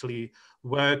model actually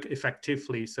work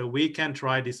effectively. So we can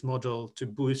try this model to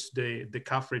boost the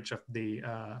coverage of the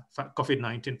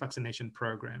COVID-19 vaccination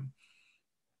program.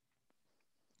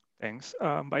 Thanks.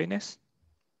 Mbak Ines?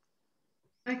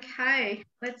 Okay,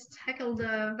 let's tackle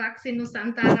the Vaccine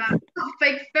Nusantara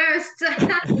topic first.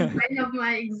 Kind of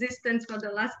my existence for the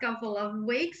last couple of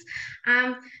weeks.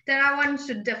 Terawan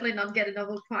should definitely not get a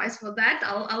Nobel Prize for that.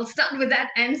 I'll start with that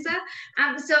answer.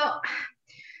 So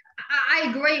I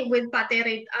agree with Pak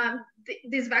Terry.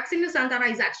 This Vaccine Nusantara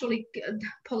is actually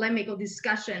polemic or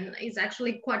discussion is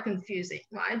actually quite confusing,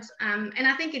 right? And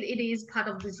I think it is part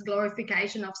of this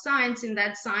glorification of science, in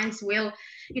that science will,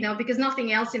 because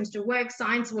nothing else seems to work,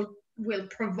 science will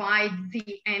provide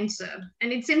the answer.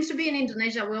 And it seems to be in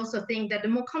Indonesia, we also think that the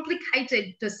more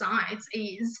complicated the science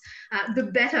is, the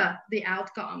better the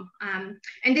outcome. And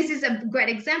this is a great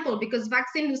example because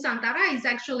Vaccine Nusantara is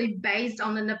actually based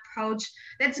on an approach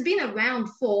that's been around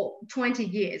for 20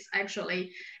 years,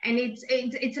 actually. And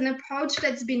it's an approach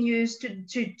that's been used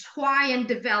to try and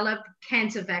develop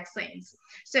cancer vaccines.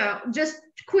 So just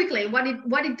quickly, what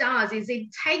it does is it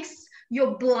takes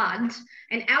your blood,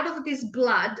 and out of this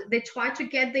blood, they try to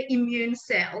get the immune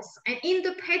cells. And in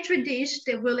the Petri dish,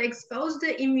 they will expose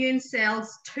the immune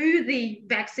cells to the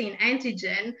vaccine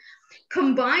antigen,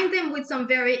 combine them with some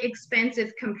very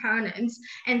expensive components,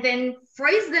 and then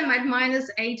freeze them at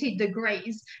 -80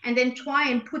 degrees, and then try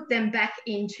and put them back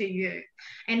into you.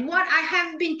 And what I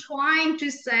have been trying to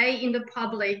say in the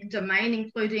public domain,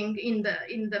 including in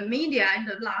the media in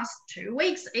the last 2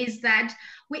 weeks, is that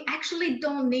we actually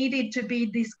don't need it to be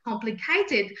this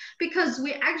complicated, because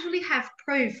we actually have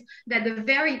proof that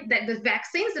the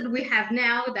vaccines that we have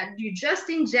now that you just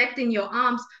inject in your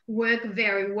arms work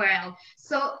very well.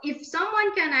 So if someone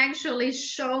can actually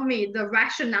show me the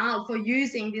rationale for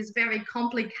using this very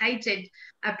complicated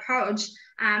approach,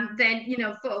 then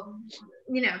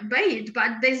be it,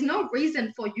 but there's no reason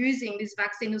for using this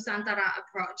vaccine Nusantara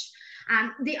approach.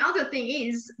 The other thing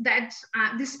is that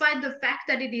despite the fact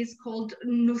that it is called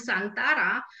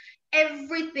Nusantara,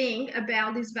 everything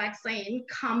about this vaccine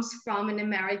comes from an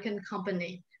American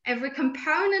company. Every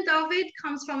component of it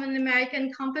comes from an American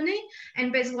company,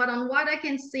 and based on what I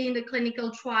can see in the clinical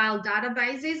trial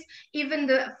databases, even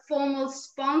the formal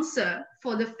sponsor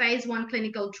for the phase 1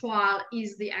 clinical trial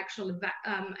is the actual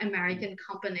American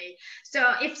company. So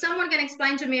if someone can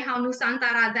explain to me how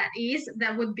Nusantara that is,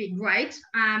 that would be great.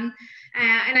 And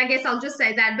I guess I'll just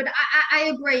say that, but I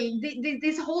agree.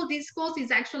 This whole discourse is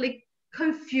actually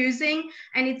confusing,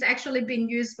 and it's actually been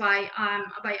used by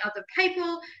other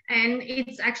people, and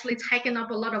it's actually taken up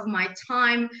a lot of my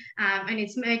time, and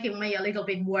it's making me a little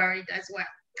bit worried as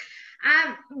well.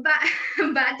 But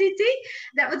Titi,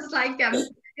 that was like a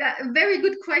very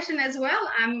good question as well.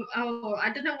 I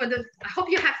don't know whether, I hope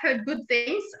you have heard good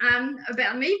things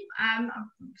about me.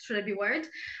 Should I be worried?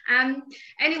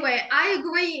 Anyway, I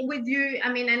agree with you. I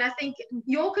mean, and I think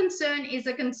your concern is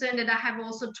a concern that I have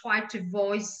also tried to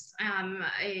voice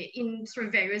through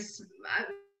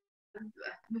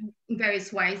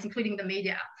various ways, including the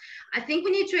media. I think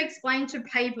we need to explain to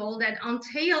people that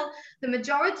until the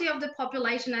majority of the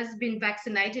population has been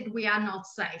vaccinated, we are not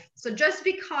safe. So just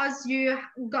because you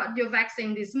got your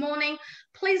vaccine this morning,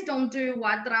 please don't do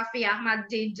what Raffi Ahmad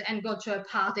did and go to a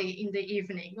party in the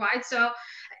evening, right? So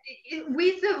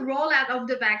with the rollout of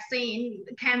the vaccine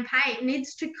campaign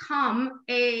needs to come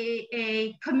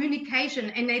a communication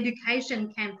and education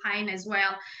campaign as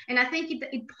well. And I think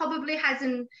it probably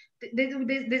hasn't,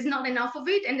 there's not enough of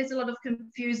it, and there's a lot of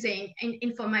confusing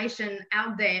information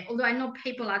out there, although I know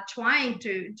people are trying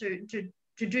to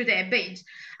do their bit.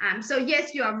 So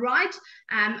yes, you are right.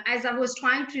 As I was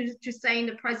trying to say in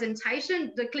the presentation,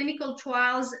 the clinical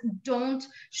trials don't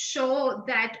show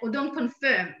that, or don't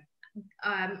confirm,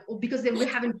 or because we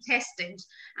haven't tested,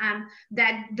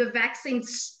 that the vaccines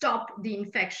stop the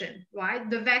infection, right?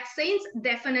 The vaccines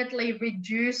definitely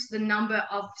reduce the number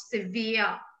of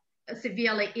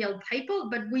severely ill people,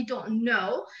 but we don't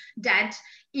know that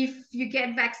if you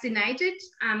get vaccinated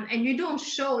and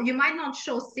you might not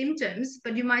show symptoms,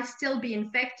 but you might still be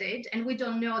infected, and we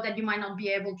don't know that you might not be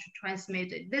able to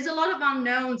transmit it. There's a lot of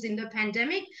unknowns in the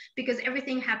pandemic because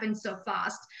everything happens so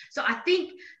fast. So I think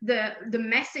the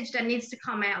message that needs to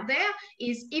come out there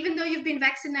is, even though you've been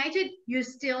vaccinated, you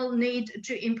still need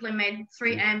to implement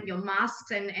 3M, your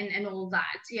masks and all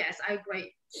that. Yes, I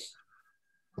agree.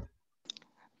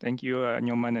 Thank you,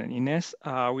 Nyoman and Ines.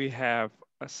 We have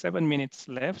 7 minutes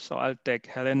left, so I'll take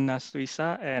Helena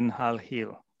Suisa and Hal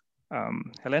Hill.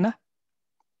 Helena?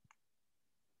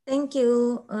 Thank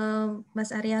you, Mas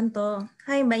Arianto.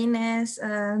 Hi, Mbak Ines,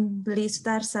 Bli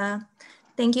Sutarsa.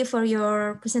 Thank you for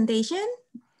your presentation.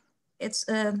 It's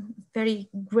a very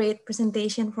great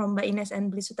presentation from Mbak Ines and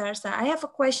Bli Sutarsa. I have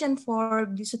a question for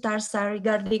Bli Sutarsa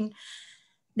regarding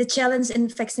the challenge in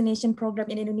vaccination program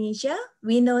in Indonesia.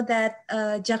 We know that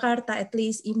Jakarta at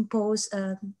least imposed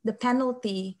the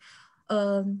penalty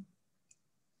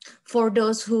for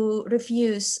those who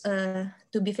refuse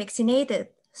to be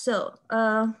vaccinated. So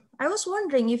I was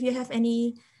wondering if you have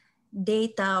any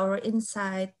data or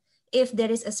insight if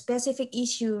there is a specific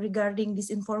issue regarding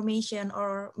disinformation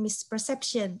or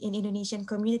misperception in Indonesian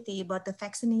community about the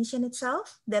vaccination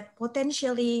itself that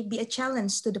potentially be a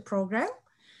challenge to the program.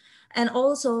 And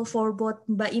also for both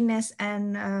Mbak Ines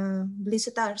and Bli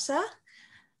Sutarsa,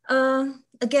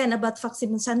 again about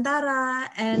vaksin Nusantara,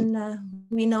 and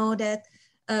we know that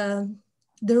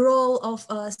the role of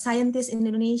scientists in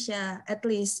Indonesia, at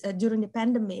least during the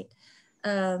pandemic,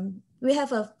 we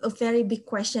have a very big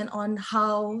question on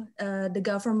how the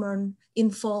government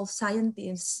involves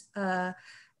scientists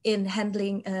in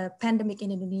handling a pandemic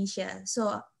in Indonesia.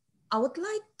 So I would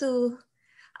like to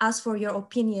ask for your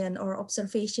opinion or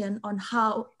observation on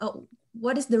how,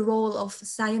 what is the role of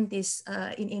scientists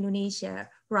in Indonesia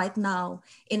right now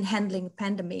in handling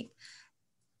pandemic?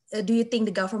 Do you think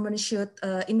the government should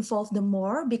involve them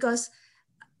more? Because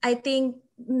I think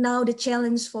now the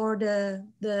challenge for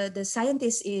the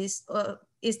scientists is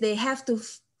they have to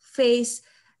face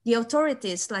the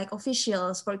authorities, like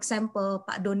officials, for example,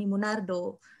 Pak Doni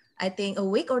Munardo, I think a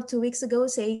week or 2 weeks ago,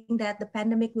 saying that the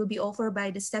pandemic will be over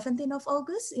by the 17th of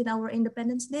August in our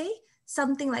Independence Day,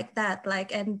 something like that.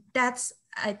 Like, and that's,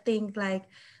 I think, like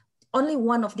only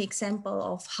one of the example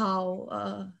of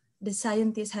how the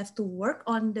scientists have to work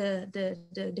on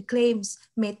the claims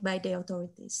made by the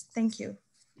authorities. Thank you.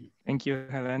 Thank you,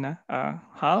 Helena.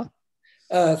 Hal?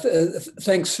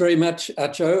 Thanks very much,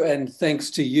 Acho, and thanks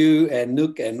to you and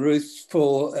Nook and Ruth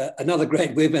for another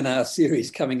great webinar series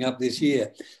coming up this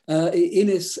year.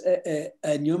 Ines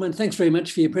and Nyoman, thanks very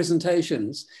much for your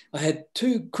presentations. I had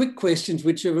two quick questions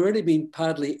which have already been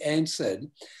partly answered.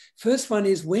 First one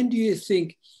is, when do you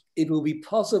think it will be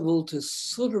possible to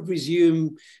sort of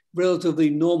resume relatively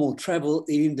normal travel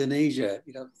in Indonesia?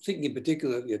 You know, thinking in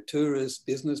particular of your tourists,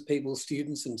 business people,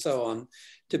 students, and so on,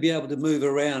 to be able to move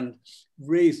around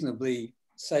reasonably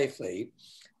safely.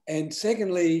 And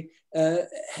secondly,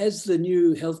 has the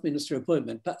new health minister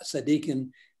appointment, Pak Sadikin,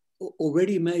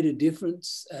 already made a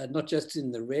difference, not just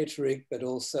in the rhetoric, but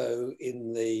also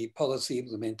in the policy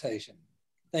implementation?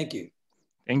 Thank you.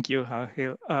 Thank you, Hal.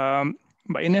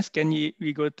 But Ines, can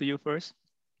we go to you first?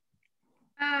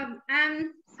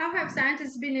 How have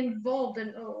scientists been involved,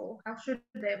 and how should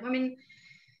they? I mean,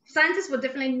 scientists were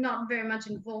definitely not very much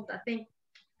involved, I think,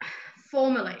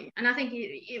 formally, and I think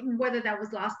whether that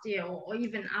was last year or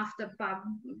even after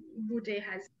Budi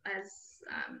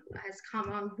has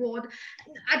come on board,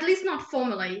 at least not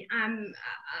formally.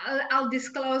 I'll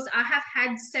disclose, I have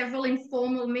had several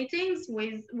informal meetings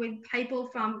with people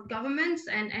from governments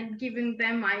and giving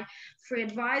them my free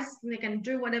advice. They can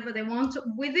do whatever they want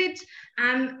with it,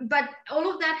 but all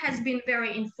of that has been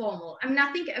very informal. I mean,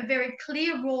 I think a very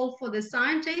clear role for the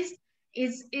scientists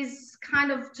is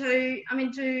kind of to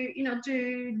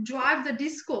drive the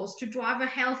discourse, to drive a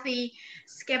healthy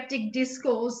skeptic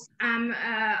discourse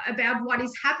about what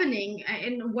is happening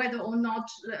and whether or not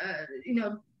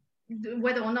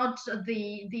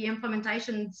the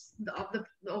implementations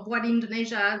of what the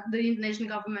Indonesian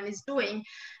government is doing,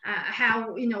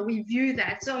 how we view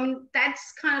that. So I mean,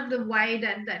 that's kind of the way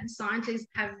that scientists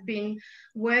have been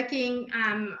working.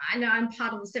 I know I'm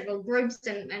part of several groups,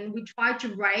 and we try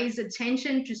to raise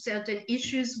attention to certain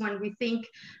issues when we think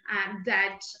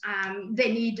that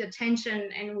they need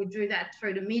attention, and we do that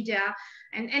through the media,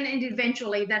 and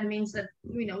eventually that means that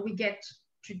we get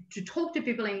to talk to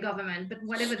people in government, but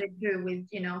whatever they do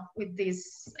with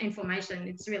this information,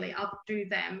 it's really up to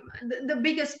them. The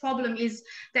biggest problem is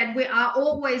that we are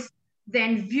always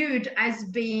then viewed as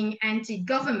being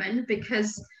anti-government,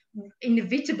 because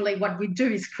inevitably what we do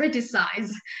is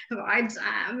criticize, right?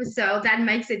 So that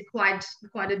makes it quite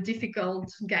a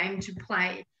difficult game to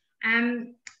play.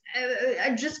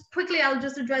 Just quickly, I'll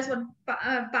just address what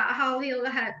how he'll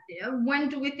had. When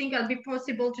do we think it'll be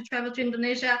possible to travel to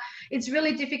Indonesia? It's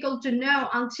really difficult to know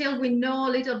until we know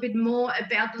a little bit more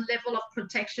about the level of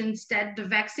protections that the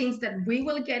vaccines that we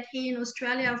will get here in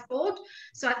Australia afford.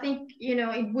 So I think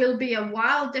it will be a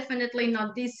while. Definitely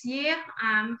not this year.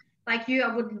 Like you,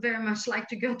 I would very much like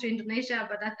to go to Indonesia,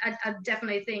 but I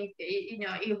definitely think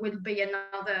it will be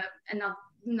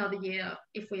another year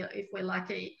if we're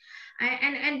lucky.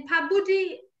 And Pak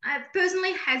Budi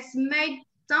personally has made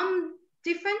some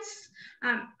difference.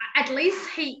 At least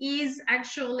he is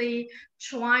actually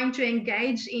trying to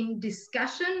engage in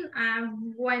discussion.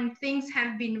 When things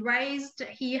have been raised,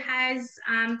 he has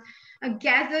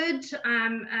gathered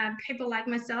people like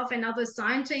myself and other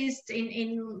scientists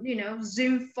in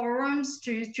Zoom forums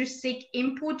to seek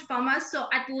input from us. So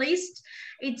at least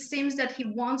it seems that he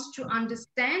wants to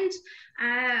understand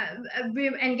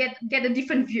and get a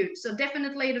different view. So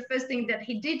definitely the first thing that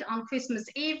he did on Christmas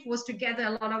Eve was to gather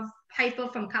a lot of paper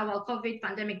from Kawal COVID,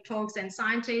 pandemic talks, and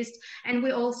scientists, and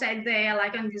we all sat there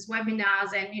like on these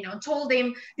webinars and told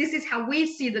him this is how we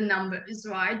see the numbers,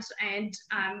 right? And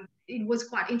it was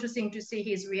quite interesting to see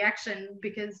his reaction,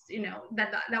 because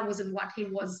that wasn't what he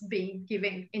was being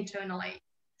given internally.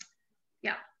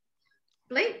 Yeah.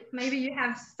 Lee, maybe you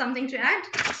have something to add?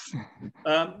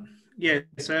 Yeah,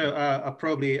 so I'll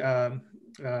probably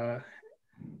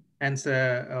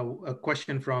answer a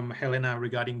question from Helena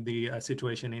regarding the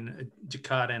situation in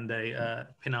Jakarta and the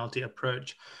penalty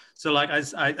approach. So like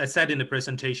I said in the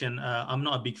presentation, I'm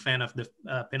not a big fan of the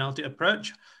penalty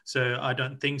approach. So I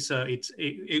don't think so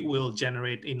it will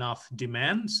generate enough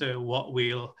demand. So what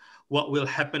will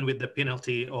happen with the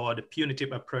penalty or the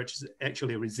punitive approach is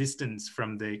actually resistance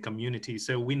from the community.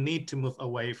 So we need to move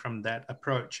away from that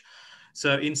approach.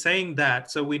 So in saying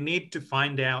that, so we need to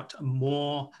find out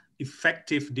more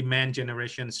effective demand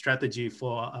generation strategy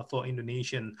for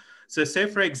Indonesian. So say,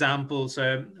 for example,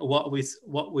 so what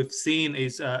we've seen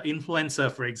is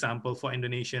influencer, for example, for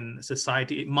Indonesian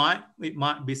society. It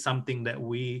might be something that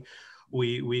we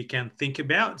can think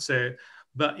about. So,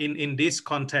 but in this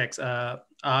context,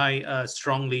 I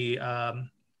strongly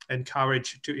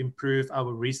encourage to improve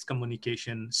our risk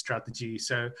communication strategy.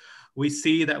 So we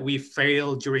see that we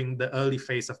failed during the early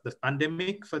phase of the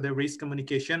pandemic for the risk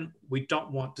communication. We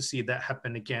don't want to see that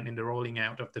happen again in the rolling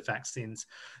out of the vaccines.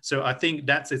 So I think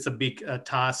it's a big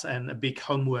task and a big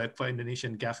homework for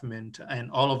Indonesian government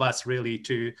and all of us really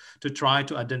to try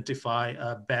to identify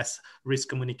a best risk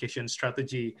communication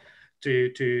strategy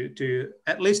to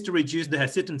at least to reduce the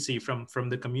hesitancy from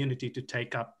the community to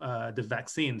take up the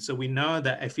vaccine. So we know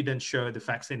that evidence show the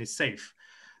vaccine is safe.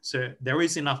 So there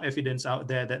is enough evidence out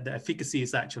there that the efficacy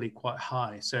is actually quite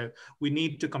high. So we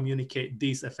need to communicate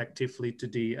this effectively to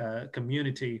the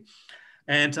community.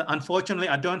 And unfortunately,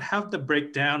 I don't have the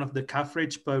breakdown of the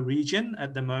coverage per region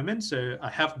at the moment. So I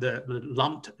have the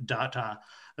lumped data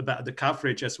about the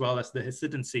coverage as well as the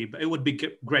hesitancy, but it would be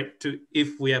great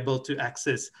if we're able to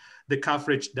access the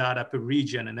coverage data per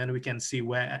region, and then we can see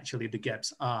where actually the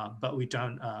gaps are, but we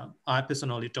don't, I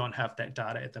personally don't have that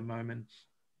data at the moment.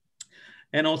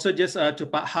 And also just to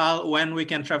Pak Hal, when we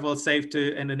can travel safe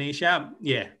to Indonesia,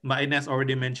 yeah, Mbak Ines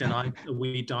already mentioned,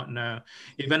 we don't know.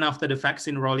 Even after the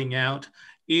vaccine rolling out,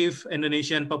 if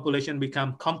Indonesian population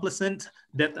become complacent,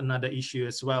 that's another issue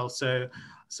as well. So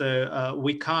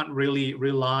we can't really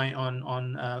rely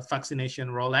on vaccination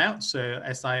rollout. So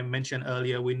as I mentioned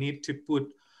earlier, we need to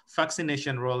put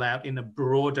vaccination rollout in a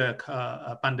broader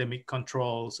pandemic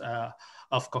controls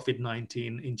of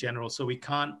COVID-19 in general. So we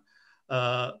can't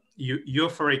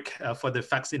euphoric for the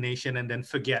vaccination and then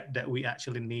forget that we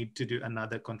actually need to do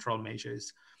another control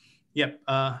measures. Yep.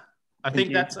 I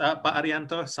think that's Pak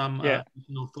Arianto, some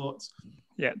additional thoughts.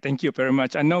 Yeah, thank you very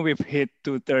much. I know we've hit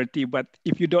 2:30, but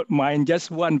if you don't mind,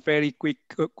 just one very quick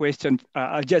question.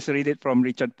 I'll just read it from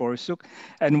Richard Borsuk.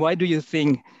 And why do you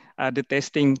think the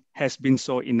testing has been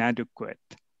so inadequate?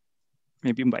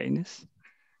 Maybe Mbak Ines?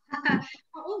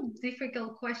 All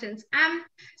difficult questions.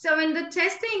 So in the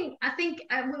testing, I think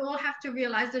we all have to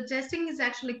realize that testing is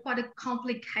actually quite a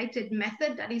complicated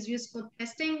method that is used for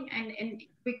testing and it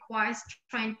requires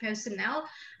trained personnel.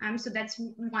 So that's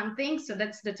one thing. So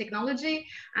that's the technology.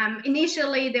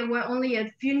 Initially, there were only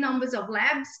a few numbers of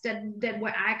labs that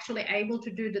were actually able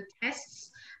to do the tests.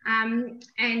 And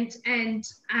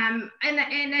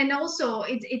also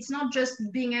it's not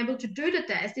just being able to do the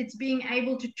test, it's being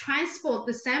able to transport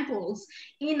the samples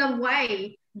in a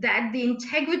way that the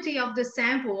integrity of the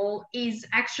sample is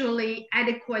actually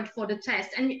adequate for the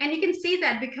test. And you can see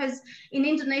that because in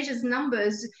Indonesia's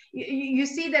numbers, you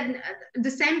see that the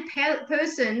same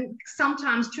person,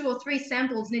 sometimes 2 or 3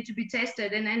 samples need to be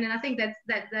tested. And I think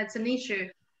that's an issue.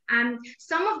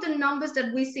 Some of the numbers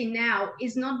that we see now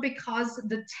is not because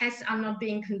the tests are not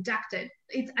being conducted.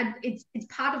 It's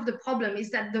part of the problem is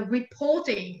that the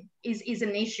reporting is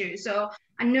an issue. So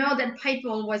I know that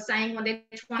people were saying when they're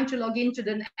trying to log into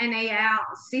the NAR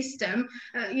system,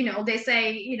 they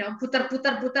say, putar,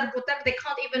 they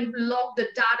can't even log the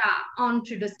data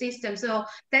onto the system. So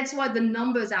that's why the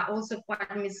numbers are also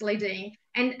quite misleading.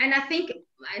 And I think,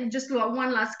 and just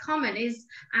one last comment is,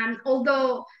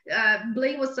 although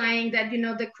Blake was saying that,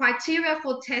 the criteria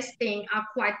for testing are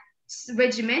quite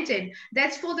regimented,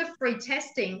 that's for the free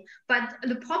testing. But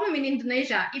the problem in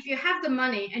Indonesia, if you have the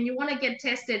money and you want to get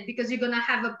tested because you're going to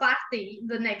have a party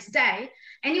the next day,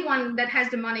 anyone that has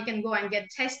the money can go and get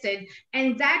tested.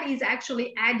 And that is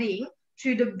actually adding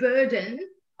to the burden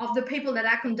of the people that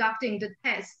are conducting the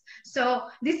test. So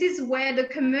this is where the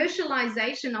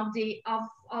commercialization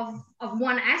of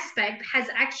one aspect has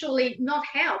actually not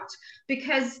helped,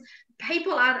 because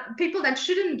people that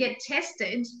shouldn't get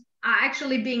tested are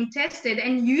actually being tested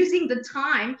and using the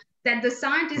time that the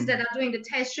scientists that are doing the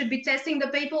test should be testing the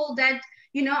people that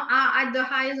are at the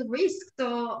highest risk.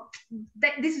 So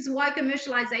this is why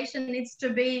commercialization needs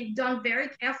to be done very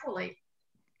carefully.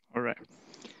 All right.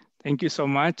 Thank you so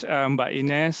much, Mbak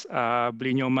Ines, I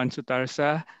Nyoman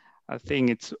Sutarsa. I think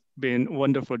it's been a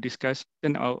wonderful discussion.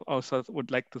 I also would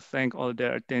like to thank all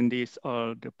the attendees,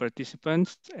 all the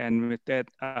participants. And with that,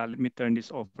 let me turn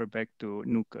this over back to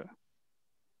Nuka.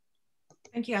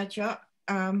 Thank you, Acho.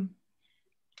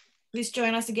 Please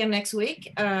join us again next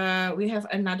week. We have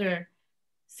another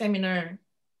seminar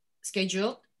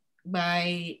scheduled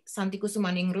by Santi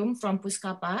Kusumaningrum from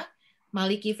Puskapa,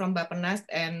 Maliki from Bappenas,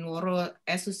 and Woro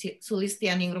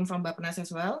Sulistianingrum from Bappenas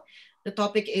as well. The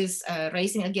topic is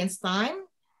Racing Against Time,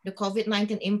 the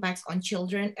COVID-19 impacts on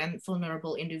children and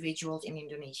vulnerable individuals in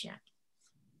Indonesia.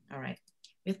 All right.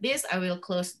 With this, I will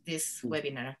close this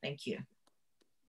webinar. Thank you.